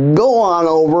go on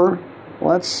over.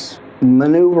 Let's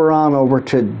maneuver on over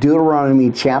to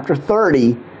Deuteronomy chapter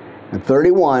 30 and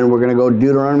 31. We're going to go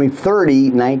Deuteronomy 30,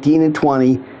 19 and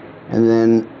 20. And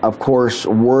then, of course,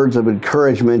 words of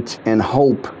encouragement and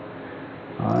hope.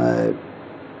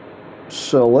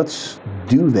 So let's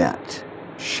do that,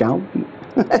 shall we?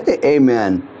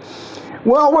 Amen.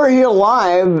 Well, we're here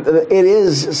live. It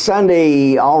is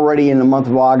Sunday already in the month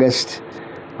of August.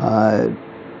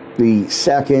 The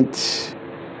second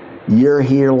year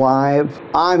here live.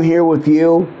 I'm here with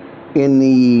you in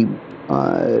the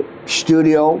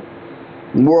studio.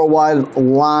 Worldwide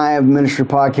Live Ministry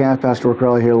Podcast. Pastor Rick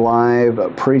Rowley here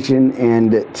live, preaching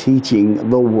and teaching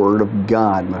the Word of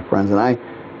God, my friends. And I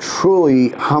truly,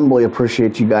 humbly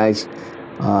appreciate you guys.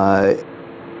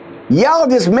 Y'all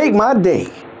just make my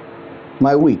day,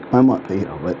 my week, my month,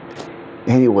 but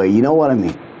anyway, you know what I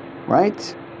mean,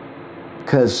 right?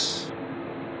 Because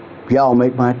y'all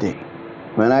make my day.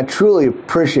 And I truly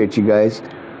appreciate you guys.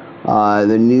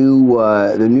 The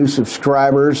new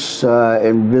subscribers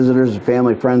and visitors and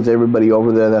family, friends, everybody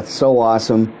over there. That's so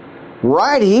awesome.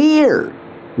 Right here,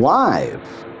 live.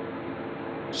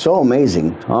 So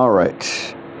amazing. All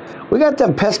right. We got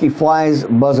them pesky flies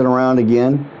buzzing around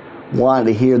again. Wanted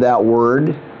to hear that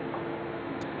word.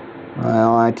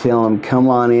 Well, I tell them, come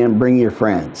on in, bring your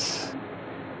friends.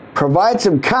 Provide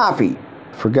some coffee,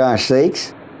 for gosh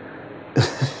sakes.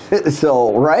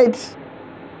 So, right?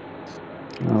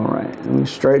 All right. Let me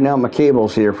straighten out my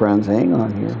cables here, friends. Hang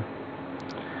on here.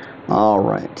 All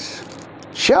right.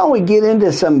 Shall we get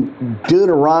into some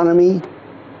Deuteronomy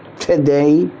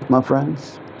today, my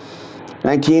friends?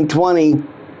 19:20.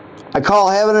 I call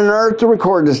heaven and earth to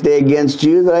record this day against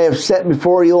you that I have set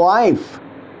before you life.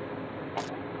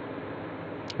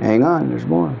 Hang on, there's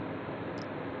more.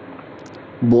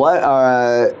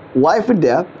 Life and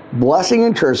death, blessing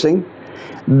and cursing.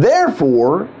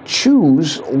 Therefore,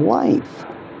 choose life.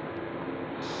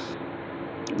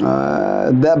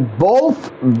 That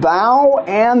both thou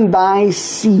and thy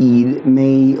seed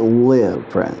may live,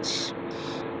 friends.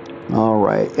 All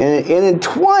right. And in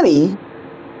 20,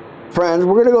 friends,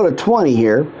 we're going to go to 20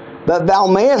 here. That thou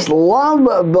mayest love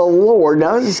the Lord.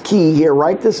 Now, this is key here.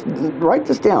 Write this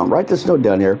down. Write this note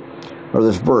down here, or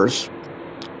this verse.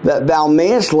 That thou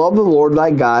mayest love the Lord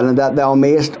thy God, and that thou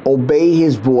mayest obey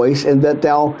his voice, and that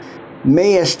thou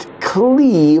mayest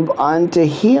cleave unto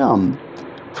him.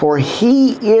 For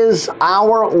he is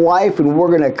our life, and we're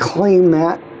going to claim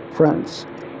that, friends.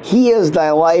 He is thy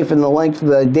life in the length of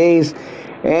thy days,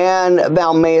 and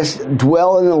thou mayest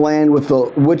dwell in the land with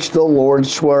which the Lord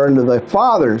swore unto thy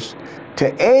fathers,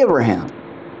 to Abraham,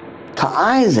 to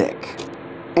Isaac,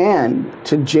 and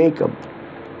to Jacob.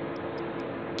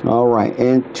 All right,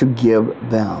 and to give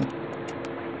them.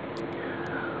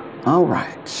 All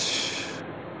right,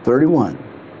 31.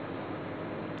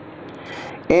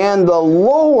 And the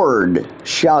Lord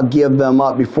shall give them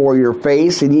up before your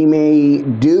face, and ye may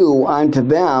do unto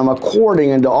them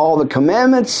according unto all the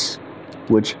commandments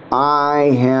which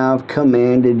I have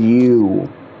commanded you.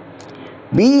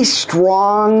 Be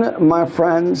strong, my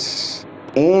friends,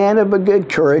 and of a good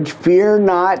courage. Fear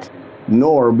not,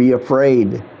 nor be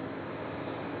afraid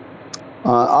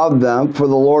of them. For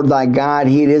the Lord thy God,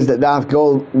 he it is that doth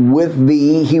go with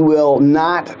thee. He will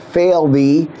not fail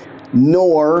thee,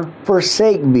 nor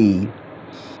forsake thee.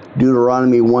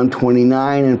 Deuteronomy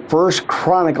 1:29 and 1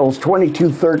 Chronicles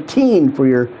 22:13 for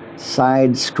your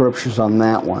side scriptures on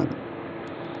that one.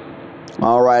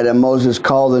 All right, and Moses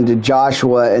called unto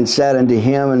Joshua and said unto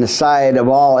him in the sight of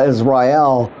all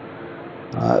Israel,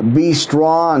 be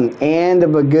strong and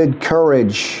of a good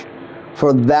courage,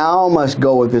 for thou must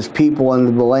go with this people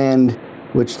into the land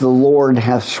which the Lord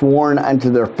hath sworn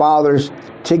unto their fathers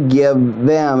to give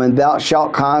them, and thou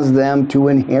shalt cause them to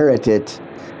inherit it.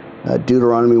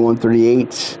 Deuteronomy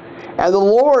 1:38. And the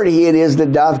Lord, he it is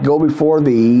that doth go before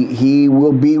thee. He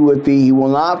will be with thee. He will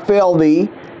not fail thee,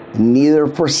 neither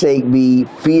forsake thee.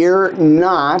 Fear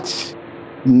not,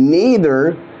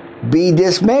 neither be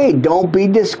dismayed. Don't be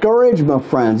discouraged, my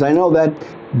friends. I know that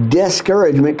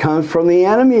discouragement comes from the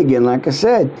enemy again, like I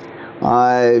said.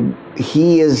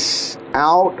 He is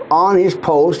out on his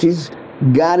post. He's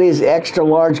got his extra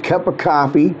large cup of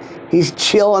coffee. He's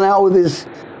chilling out with his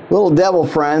little devil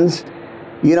friends,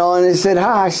 and he said,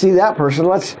 I see that person.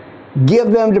 Let's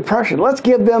give them depression. Let's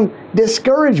give them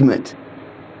discouragement.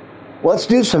 Let's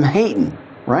do some hating,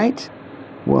 right?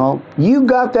 Well, you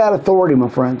got that authority, my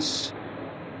friends,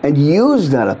 and use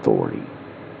that authority.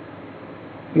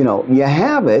 You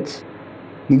have it.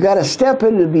 You got to step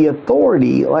into the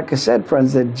authority, like I said,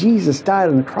 friends, that Jesus died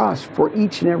on the cross for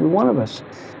each and every one of us.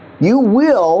 You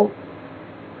will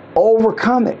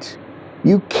overcome it.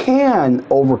 You can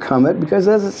overcome it because,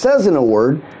 as it says in the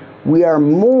Word, we are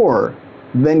more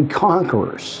than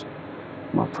conquerors,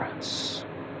 my friends.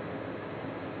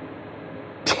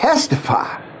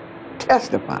 Testify.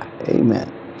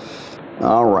 Amen.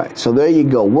 All right, so there you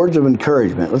go. Words of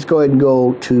encouragement. Let's go ahead and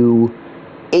go to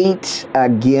 8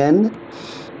 again.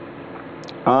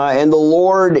 And the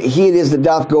Lord, he it is that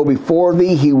doth go before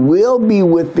thee. He will be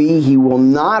with thee. He will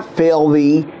not fail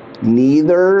thee,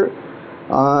 neither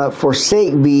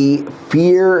forsake thee.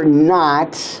 Fear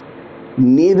not,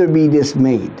 neither be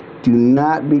dismayed.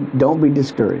 Don't be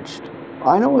discouraged.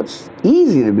 I know it's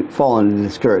easy to fall into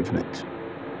discouragement.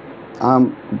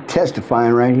 I'm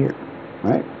testifying right here,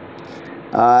 right?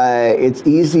 It's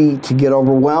easy to get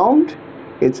overwhelmed.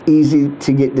 It's easy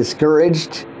to get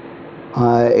discouraged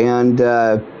and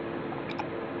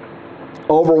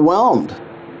overwhelmed.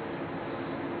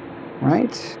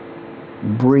 Right?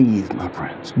 Breathe, my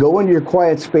friends. Go into your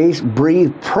quiet space,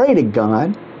 breathe, pray to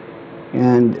God,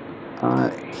 and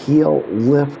He'll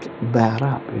lift that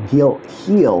up, and He'll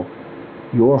heal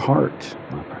your heart,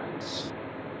 my friends.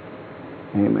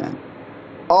 Amen.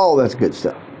 Oh, that's good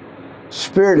stuff.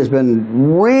 Spirit has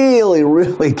been really,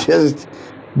 really just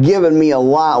giving me a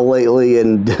lot lately,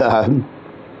 and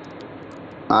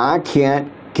I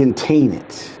can't contain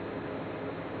it.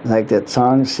 Like that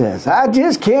song says, I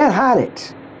just can't hide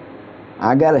it.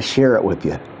 I got to share it with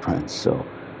you, friends. So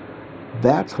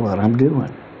that's what I'm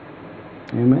doing.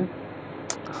 Amen.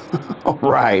 All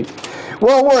right.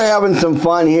 Well, we're having some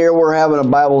fun here. We're having a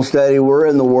Bible study. We're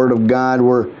in the Word of God.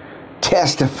 We're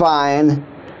testifying,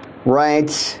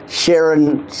 right?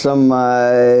 Sharing some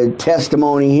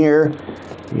testimony here.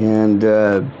 And,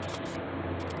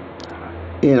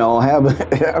 having,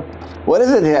 what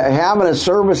is it? Having a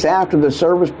service after the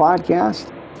service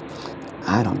podcast?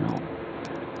 I don't know.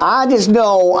 I just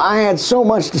know I had so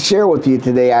much to share with you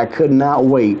today. I could not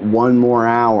wait one more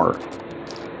hour.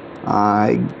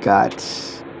 I got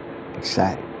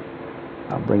excited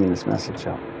about bringing this message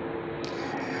up.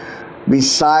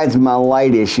 Besides my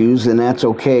light issues, and that's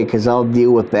okay because I'll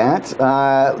deal with that.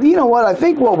 You know what? I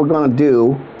think what we're going to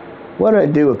do, what did I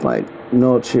do with my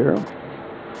notes here?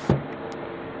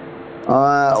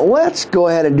 Let's go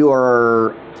ahead and do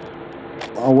our,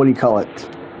 what do you call it?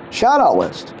 Shout out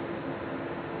list.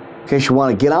 In case you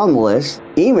want to get on the list,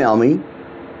 email me,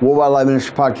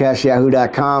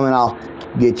 worldwideliveministrypodcast@yahoo.com, and I'll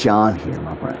get you on here,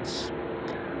 my friends.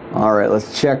 All right,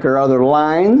 let's check our other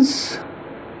lines.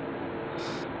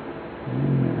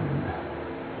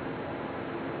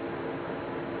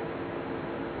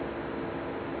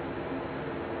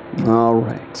 All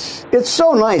right. It's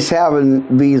so nice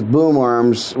having these boom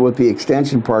arms with the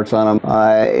extension parts on them.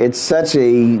 It's such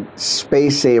a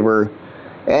space saver.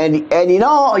 And you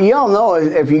all know,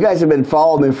 if you guys have been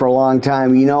following me for a long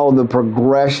time, you know the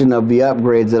progression of the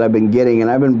upgrades that I've been getting, and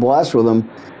I've been blessed with them.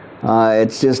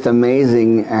 It's just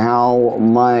amazing how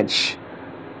much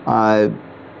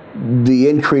the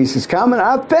increase is coming.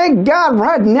 I thank God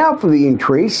right now for the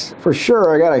increase, for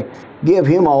sure. I got to give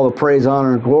Him all the praise,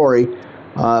 honor, and glory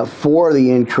for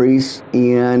the increase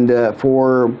and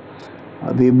for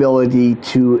the ability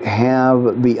to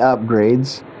have the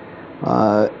upgrades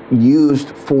used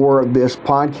for this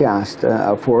podcast,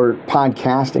 for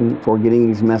podcasting, for getting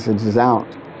these messages out.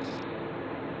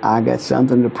 I got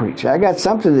something to preach. I got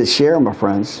something to share, my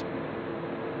friends.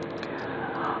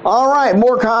 All right,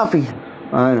 more coffee.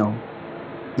 I know.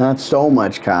 Not so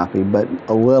much coffee, but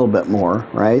a little bit more,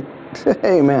 right?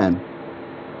 Amen.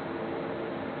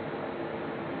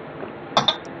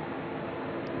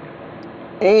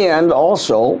 And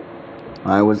also,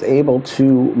 I was able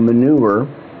to maneuver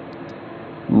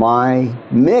my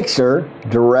mixer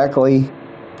directly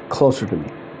closer to me,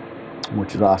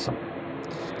 which is awesome.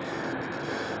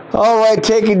 All right,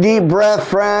 take a deep breath,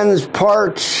 friends.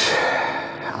 There's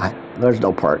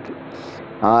no part.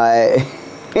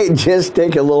 Just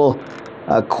take a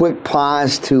quick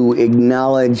pause to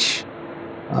acknowledge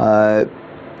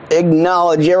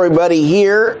everybody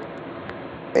here.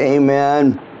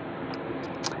 Amen.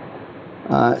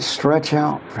 Stretch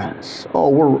out, friends. Oh,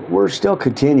 we're still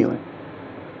continuing.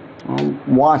 I'm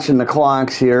watching the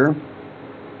clocks here.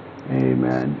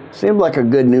 Amen. Seemed like a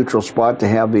good neutral spot to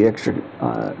have the extra,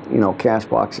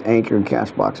 Castbox, Anchor and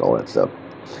Castbox, all that stuff.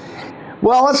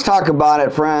 Well, let's talk about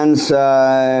it, friends.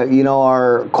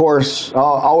 Our course, I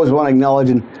always want to acknowledge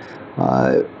and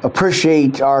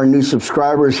appreciate our new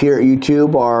subscribers here at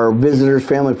YouTube, our visitors,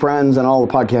 family, friends, and all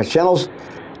the podcast channels.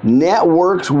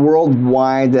 Networks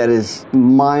worldwide, that is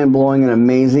mind-blowing and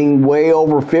amazing. Way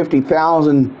over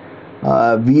 50,000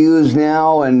 views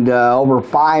now, and over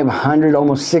 500,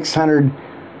 almost 600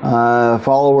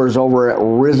 followers over at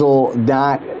Rizzle.com.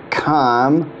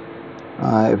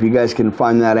 If you guys can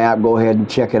find that app, go ahead and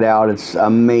check it out. It's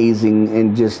amazing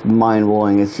and just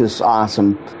mind-blowing. It's just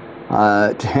awesome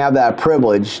to have that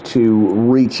privilege to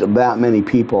reach that many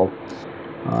people,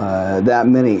 that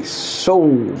many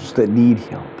souls that need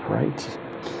help, right?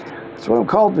 That's what I'm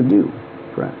called to do,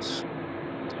 friends.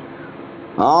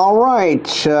 All right,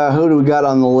 who do we got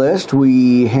on the list?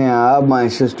 We have my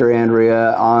sister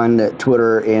Andrea on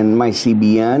Twitter and my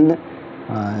CBN.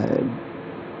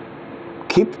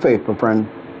 Keep the faith, my friend.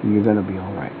 You're going to be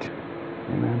all right.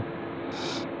 Amen.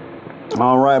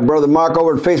 All right, Brother Mark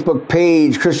over at Facebook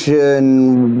page,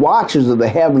 Christian Watchers of the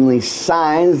Heavenly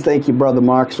Signs. Thank you, Brother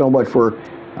Mark, so much for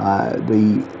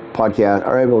the podcast,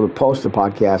 are able to post the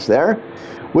podcast there.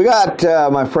 We got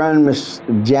my friend Miss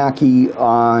Jackie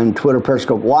on Twitter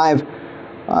Periscope Live,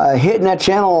 hitting that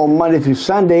channel Monday through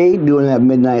Sunday, doing that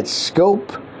midnight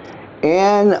scope.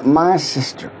 And my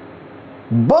sister,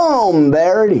 boom,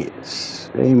 there it is.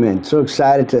 Amen. So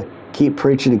excited to keep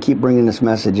preaching and keep bringing this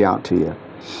message out to you.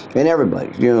 And everybody,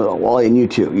 you know, all in you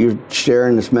too. You're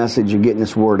sharing this message, you're getting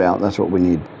this word out. That's what we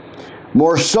need.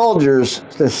 More soldiers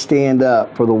to stand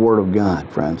up for the word of God,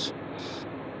 friends.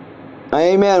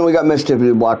 Amen. We got Miss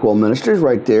Tiffany Blackwell Ministries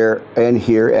right there and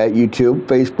here at YouTube,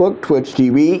 Facebook, Twitch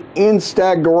TV,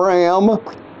 Instagram.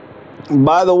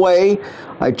 By the way,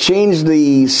 I changed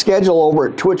the schedule over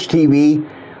at Twitch TV.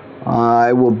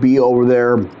 I will be over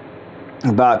there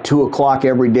about 2 o'clock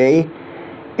every day.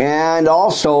 And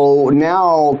also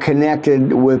now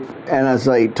connected with, and as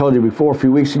I told you before, a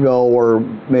few weeks ago, or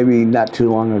maybe not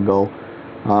too long ago,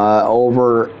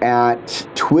 over at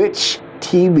Twitch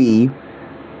TV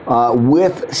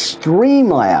with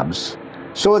Streamlabs.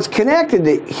 So it's connected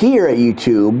to here at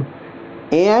YouTube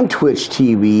and Twitch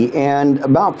TV and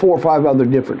about 4 or 5 other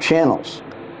different channels.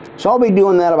 So I'll be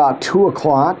doing that about 2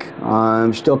 o'clock.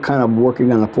 I'm still kind of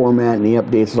working on the format and the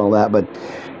updates and all that, but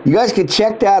you guys can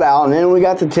check that out. And then we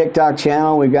got the TikTok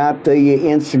channel, we got the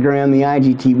Instagram, the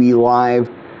IGTV Live.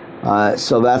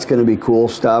 So that's going to be cool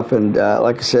stuff. And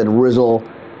like I said, Rizzle,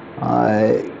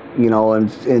 you know, and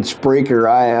Spreaker.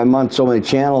 I'm on so many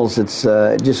channels. It's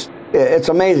it's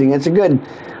amazing. It's a good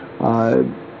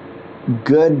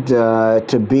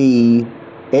to be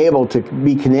able to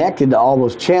be connected to all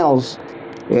those channels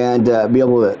and be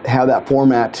able to have that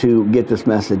format to get this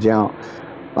message out.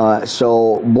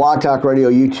 So Blog Talk Radio,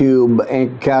 YouTube,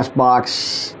 Anchor,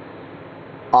 CastBox,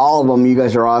 all of them, you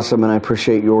guys are awesome, and I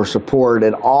appreciate your support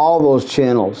at all those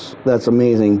channels. That's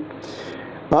amazing.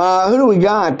 Who do we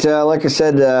got? Like I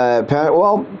said,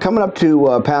 coming up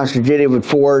to Pastor J. David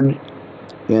Ford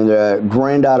and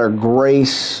granddaughter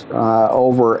Grace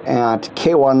over at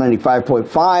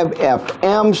K195.5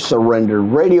 FM,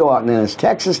 Surrendered Radio out in Ennis,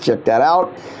 Texas. Check that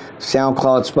out.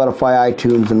 SoundCloud, Spotify,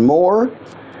 iTunes, and more.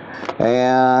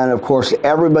 And, of course,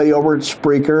 everybody over at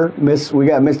Spreaker. We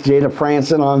got Miss Jada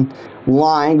Franson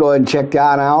online. Go ahead and check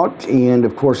that out. And,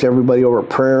 of course, everybody over at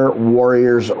Prayer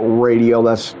Warriors Radio.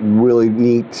 That's really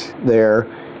neat there.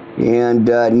 And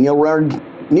Neil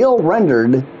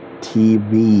Rendered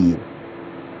TV.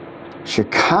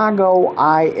 Chicago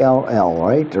ILL,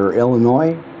 right? Or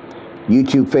Illinois.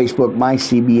 YouTube, Facebook,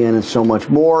 MyCBN, and so much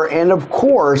more. And, of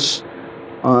course,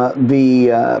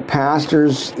 the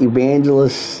pastors,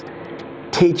 evangelists,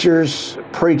 teachers,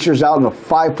 preachers out in the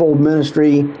fivefold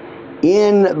ministry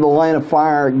in the line of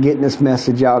fire, getting this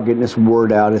message out, getting this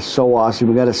word out is so awesome.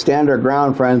 We got to stand our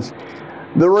ground, friends.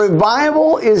 The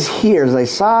revival is here. As I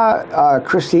saw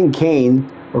Christina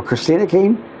Kane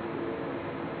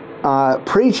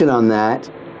preaching on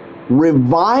that,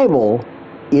 revival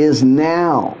is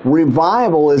now.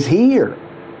 Revival is here.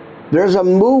 There's a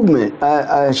movement,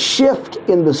 a shift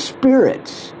in the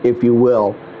spirit, if you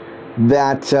will,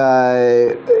 that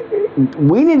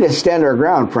we need to stand our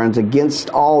ground, friends, against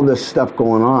all this stuff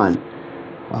going on.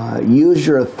 Use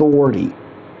your authority,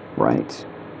 right?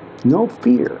 No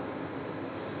fear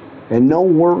and no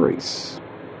worries.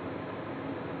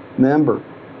 Remember,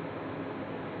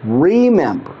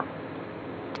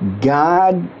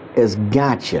 God has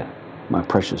got you, my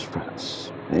precious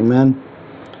friends. Amen.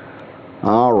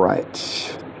 All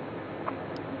right.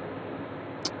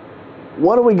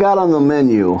 What do we got on the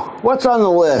menu? What's on the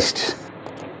list?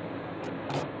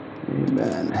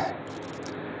 Amen.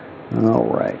 All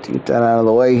right. Get that out of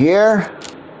the way here.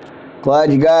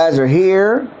 Glad you guys are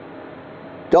here.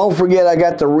 Don't forget, I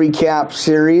got the recap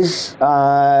series.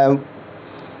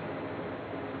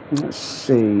 Let's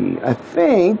see. I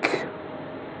think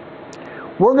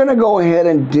we're going to go ahead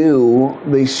and do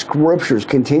the scriptures,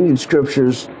 continued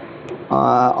scriptures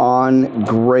on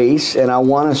grace, and I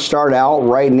want to start out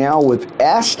right now with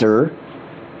Esther.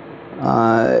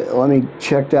 Let me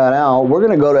check that out. We're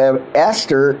going to go to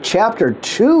Esther chapter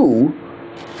 2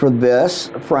 for this,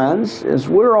 friends. As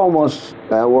we're almost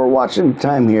we're watching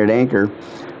time here at Anchor,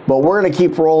 but we're going to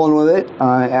keep rolling with it.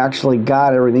 I actually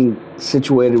got everything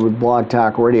situated with Blog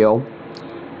Talk Radio,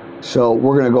 so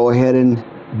we're going to go ahead and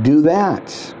do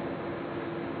that.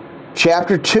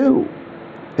 Chapter 2.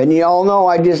 And you all know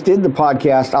I just did the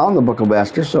podcast on the Book of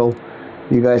Esther, so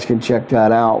you guys can check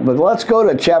that out. But let's go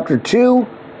to chapter 2,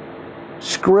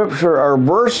 scripture or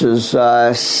verses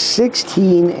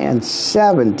 16 and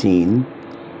 17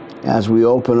 as we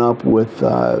open up with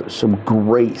some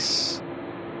grace.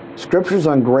 Scriptures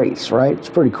on grace, right? It's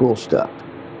pretty cool stuff.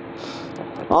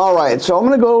 All right, so I'm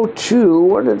going to go to,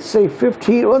 what did it say,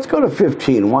 15? Let's go to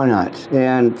 15, why not?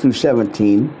 And through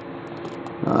 17.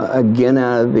 Again,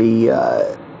 out of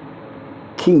the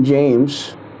King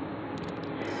James.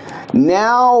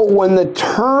 Now, when the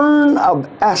turn of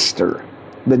Esther,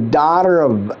 the daughter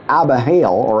of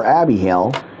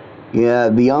Abihail,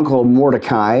 the uncle of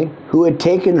Mordecai, who had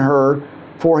taken her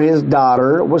for his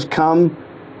daughter, was come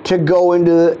to go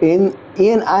in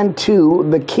unto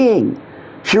the king.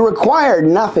 She required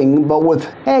nothing but with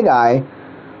Haggai,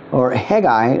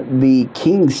 the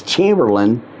king's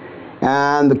chamberlain,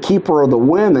 and the keeper of the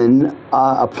women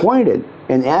appointed.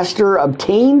 And Esther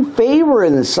obtained favor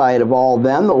in the sight of all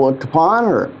them that looked upon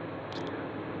her.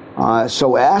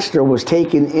 So Esther was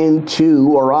taken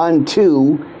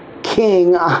unto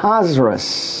King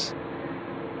Ahasuerus,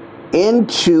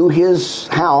 into his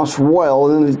house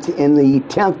royal in the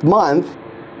 10th month,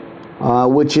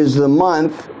 which is the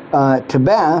month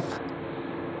Tebeth,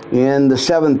 in the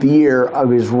 7th year of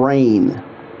his reign.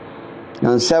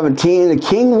 Now in 17, the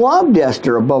king loved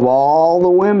Esther above all the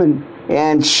women,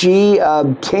 and she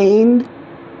obtained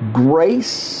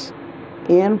grace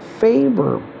and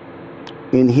favor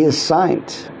in his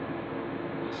sight,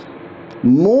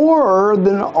 more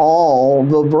than all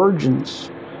the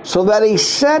virgins, so that he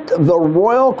set the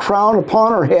royal crown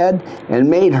upon her head and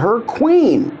made her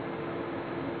queen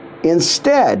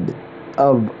instead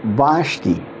of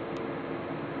Vashti.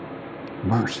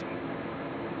 Mercy.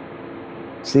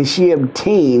 See, she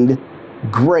obtained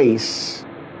grace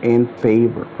and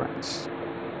favor, friends.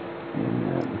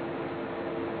 Amen.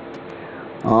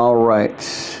 All right.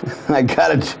 I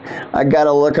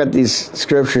gotta look at these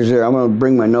scriptures here. I'm going to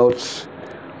bring my notes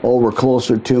over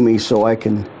closer to me so I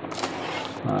can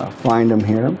find them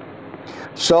here.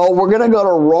 So we're going to go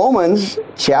to Romans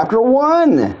chapter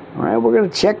 1. All right, we're going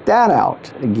to check that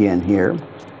out again here.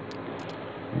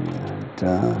 And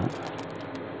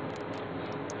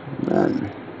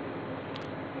then,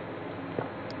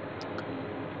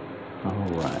 all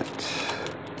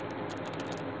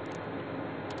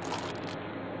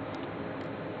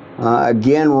right.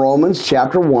 Again, Romans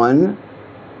chapter 1.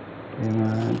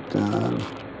 And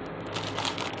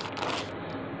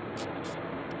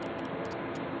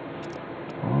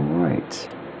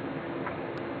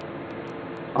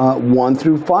 1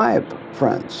 through 5,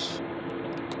 friends.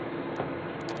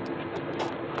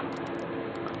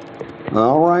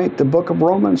 All right, the book of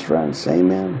Romans, friends.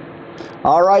 Amen.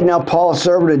 All right, now Paul, a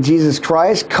servant of Jesus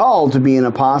Christ, called to be an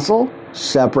apostle,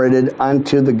 separated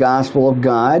unto the gospel of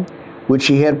God, which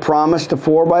he had promised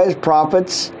afore by his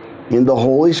prophets in the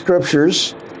Holy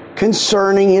Scriptures,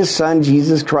 concerning his Son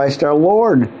Jesus Christ our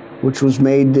Lord, which was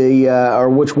made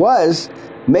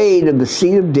made of the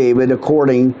seed of David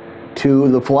according to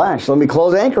the flesh. Let me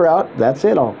close anchor out. That's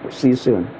it. I'll see you soon.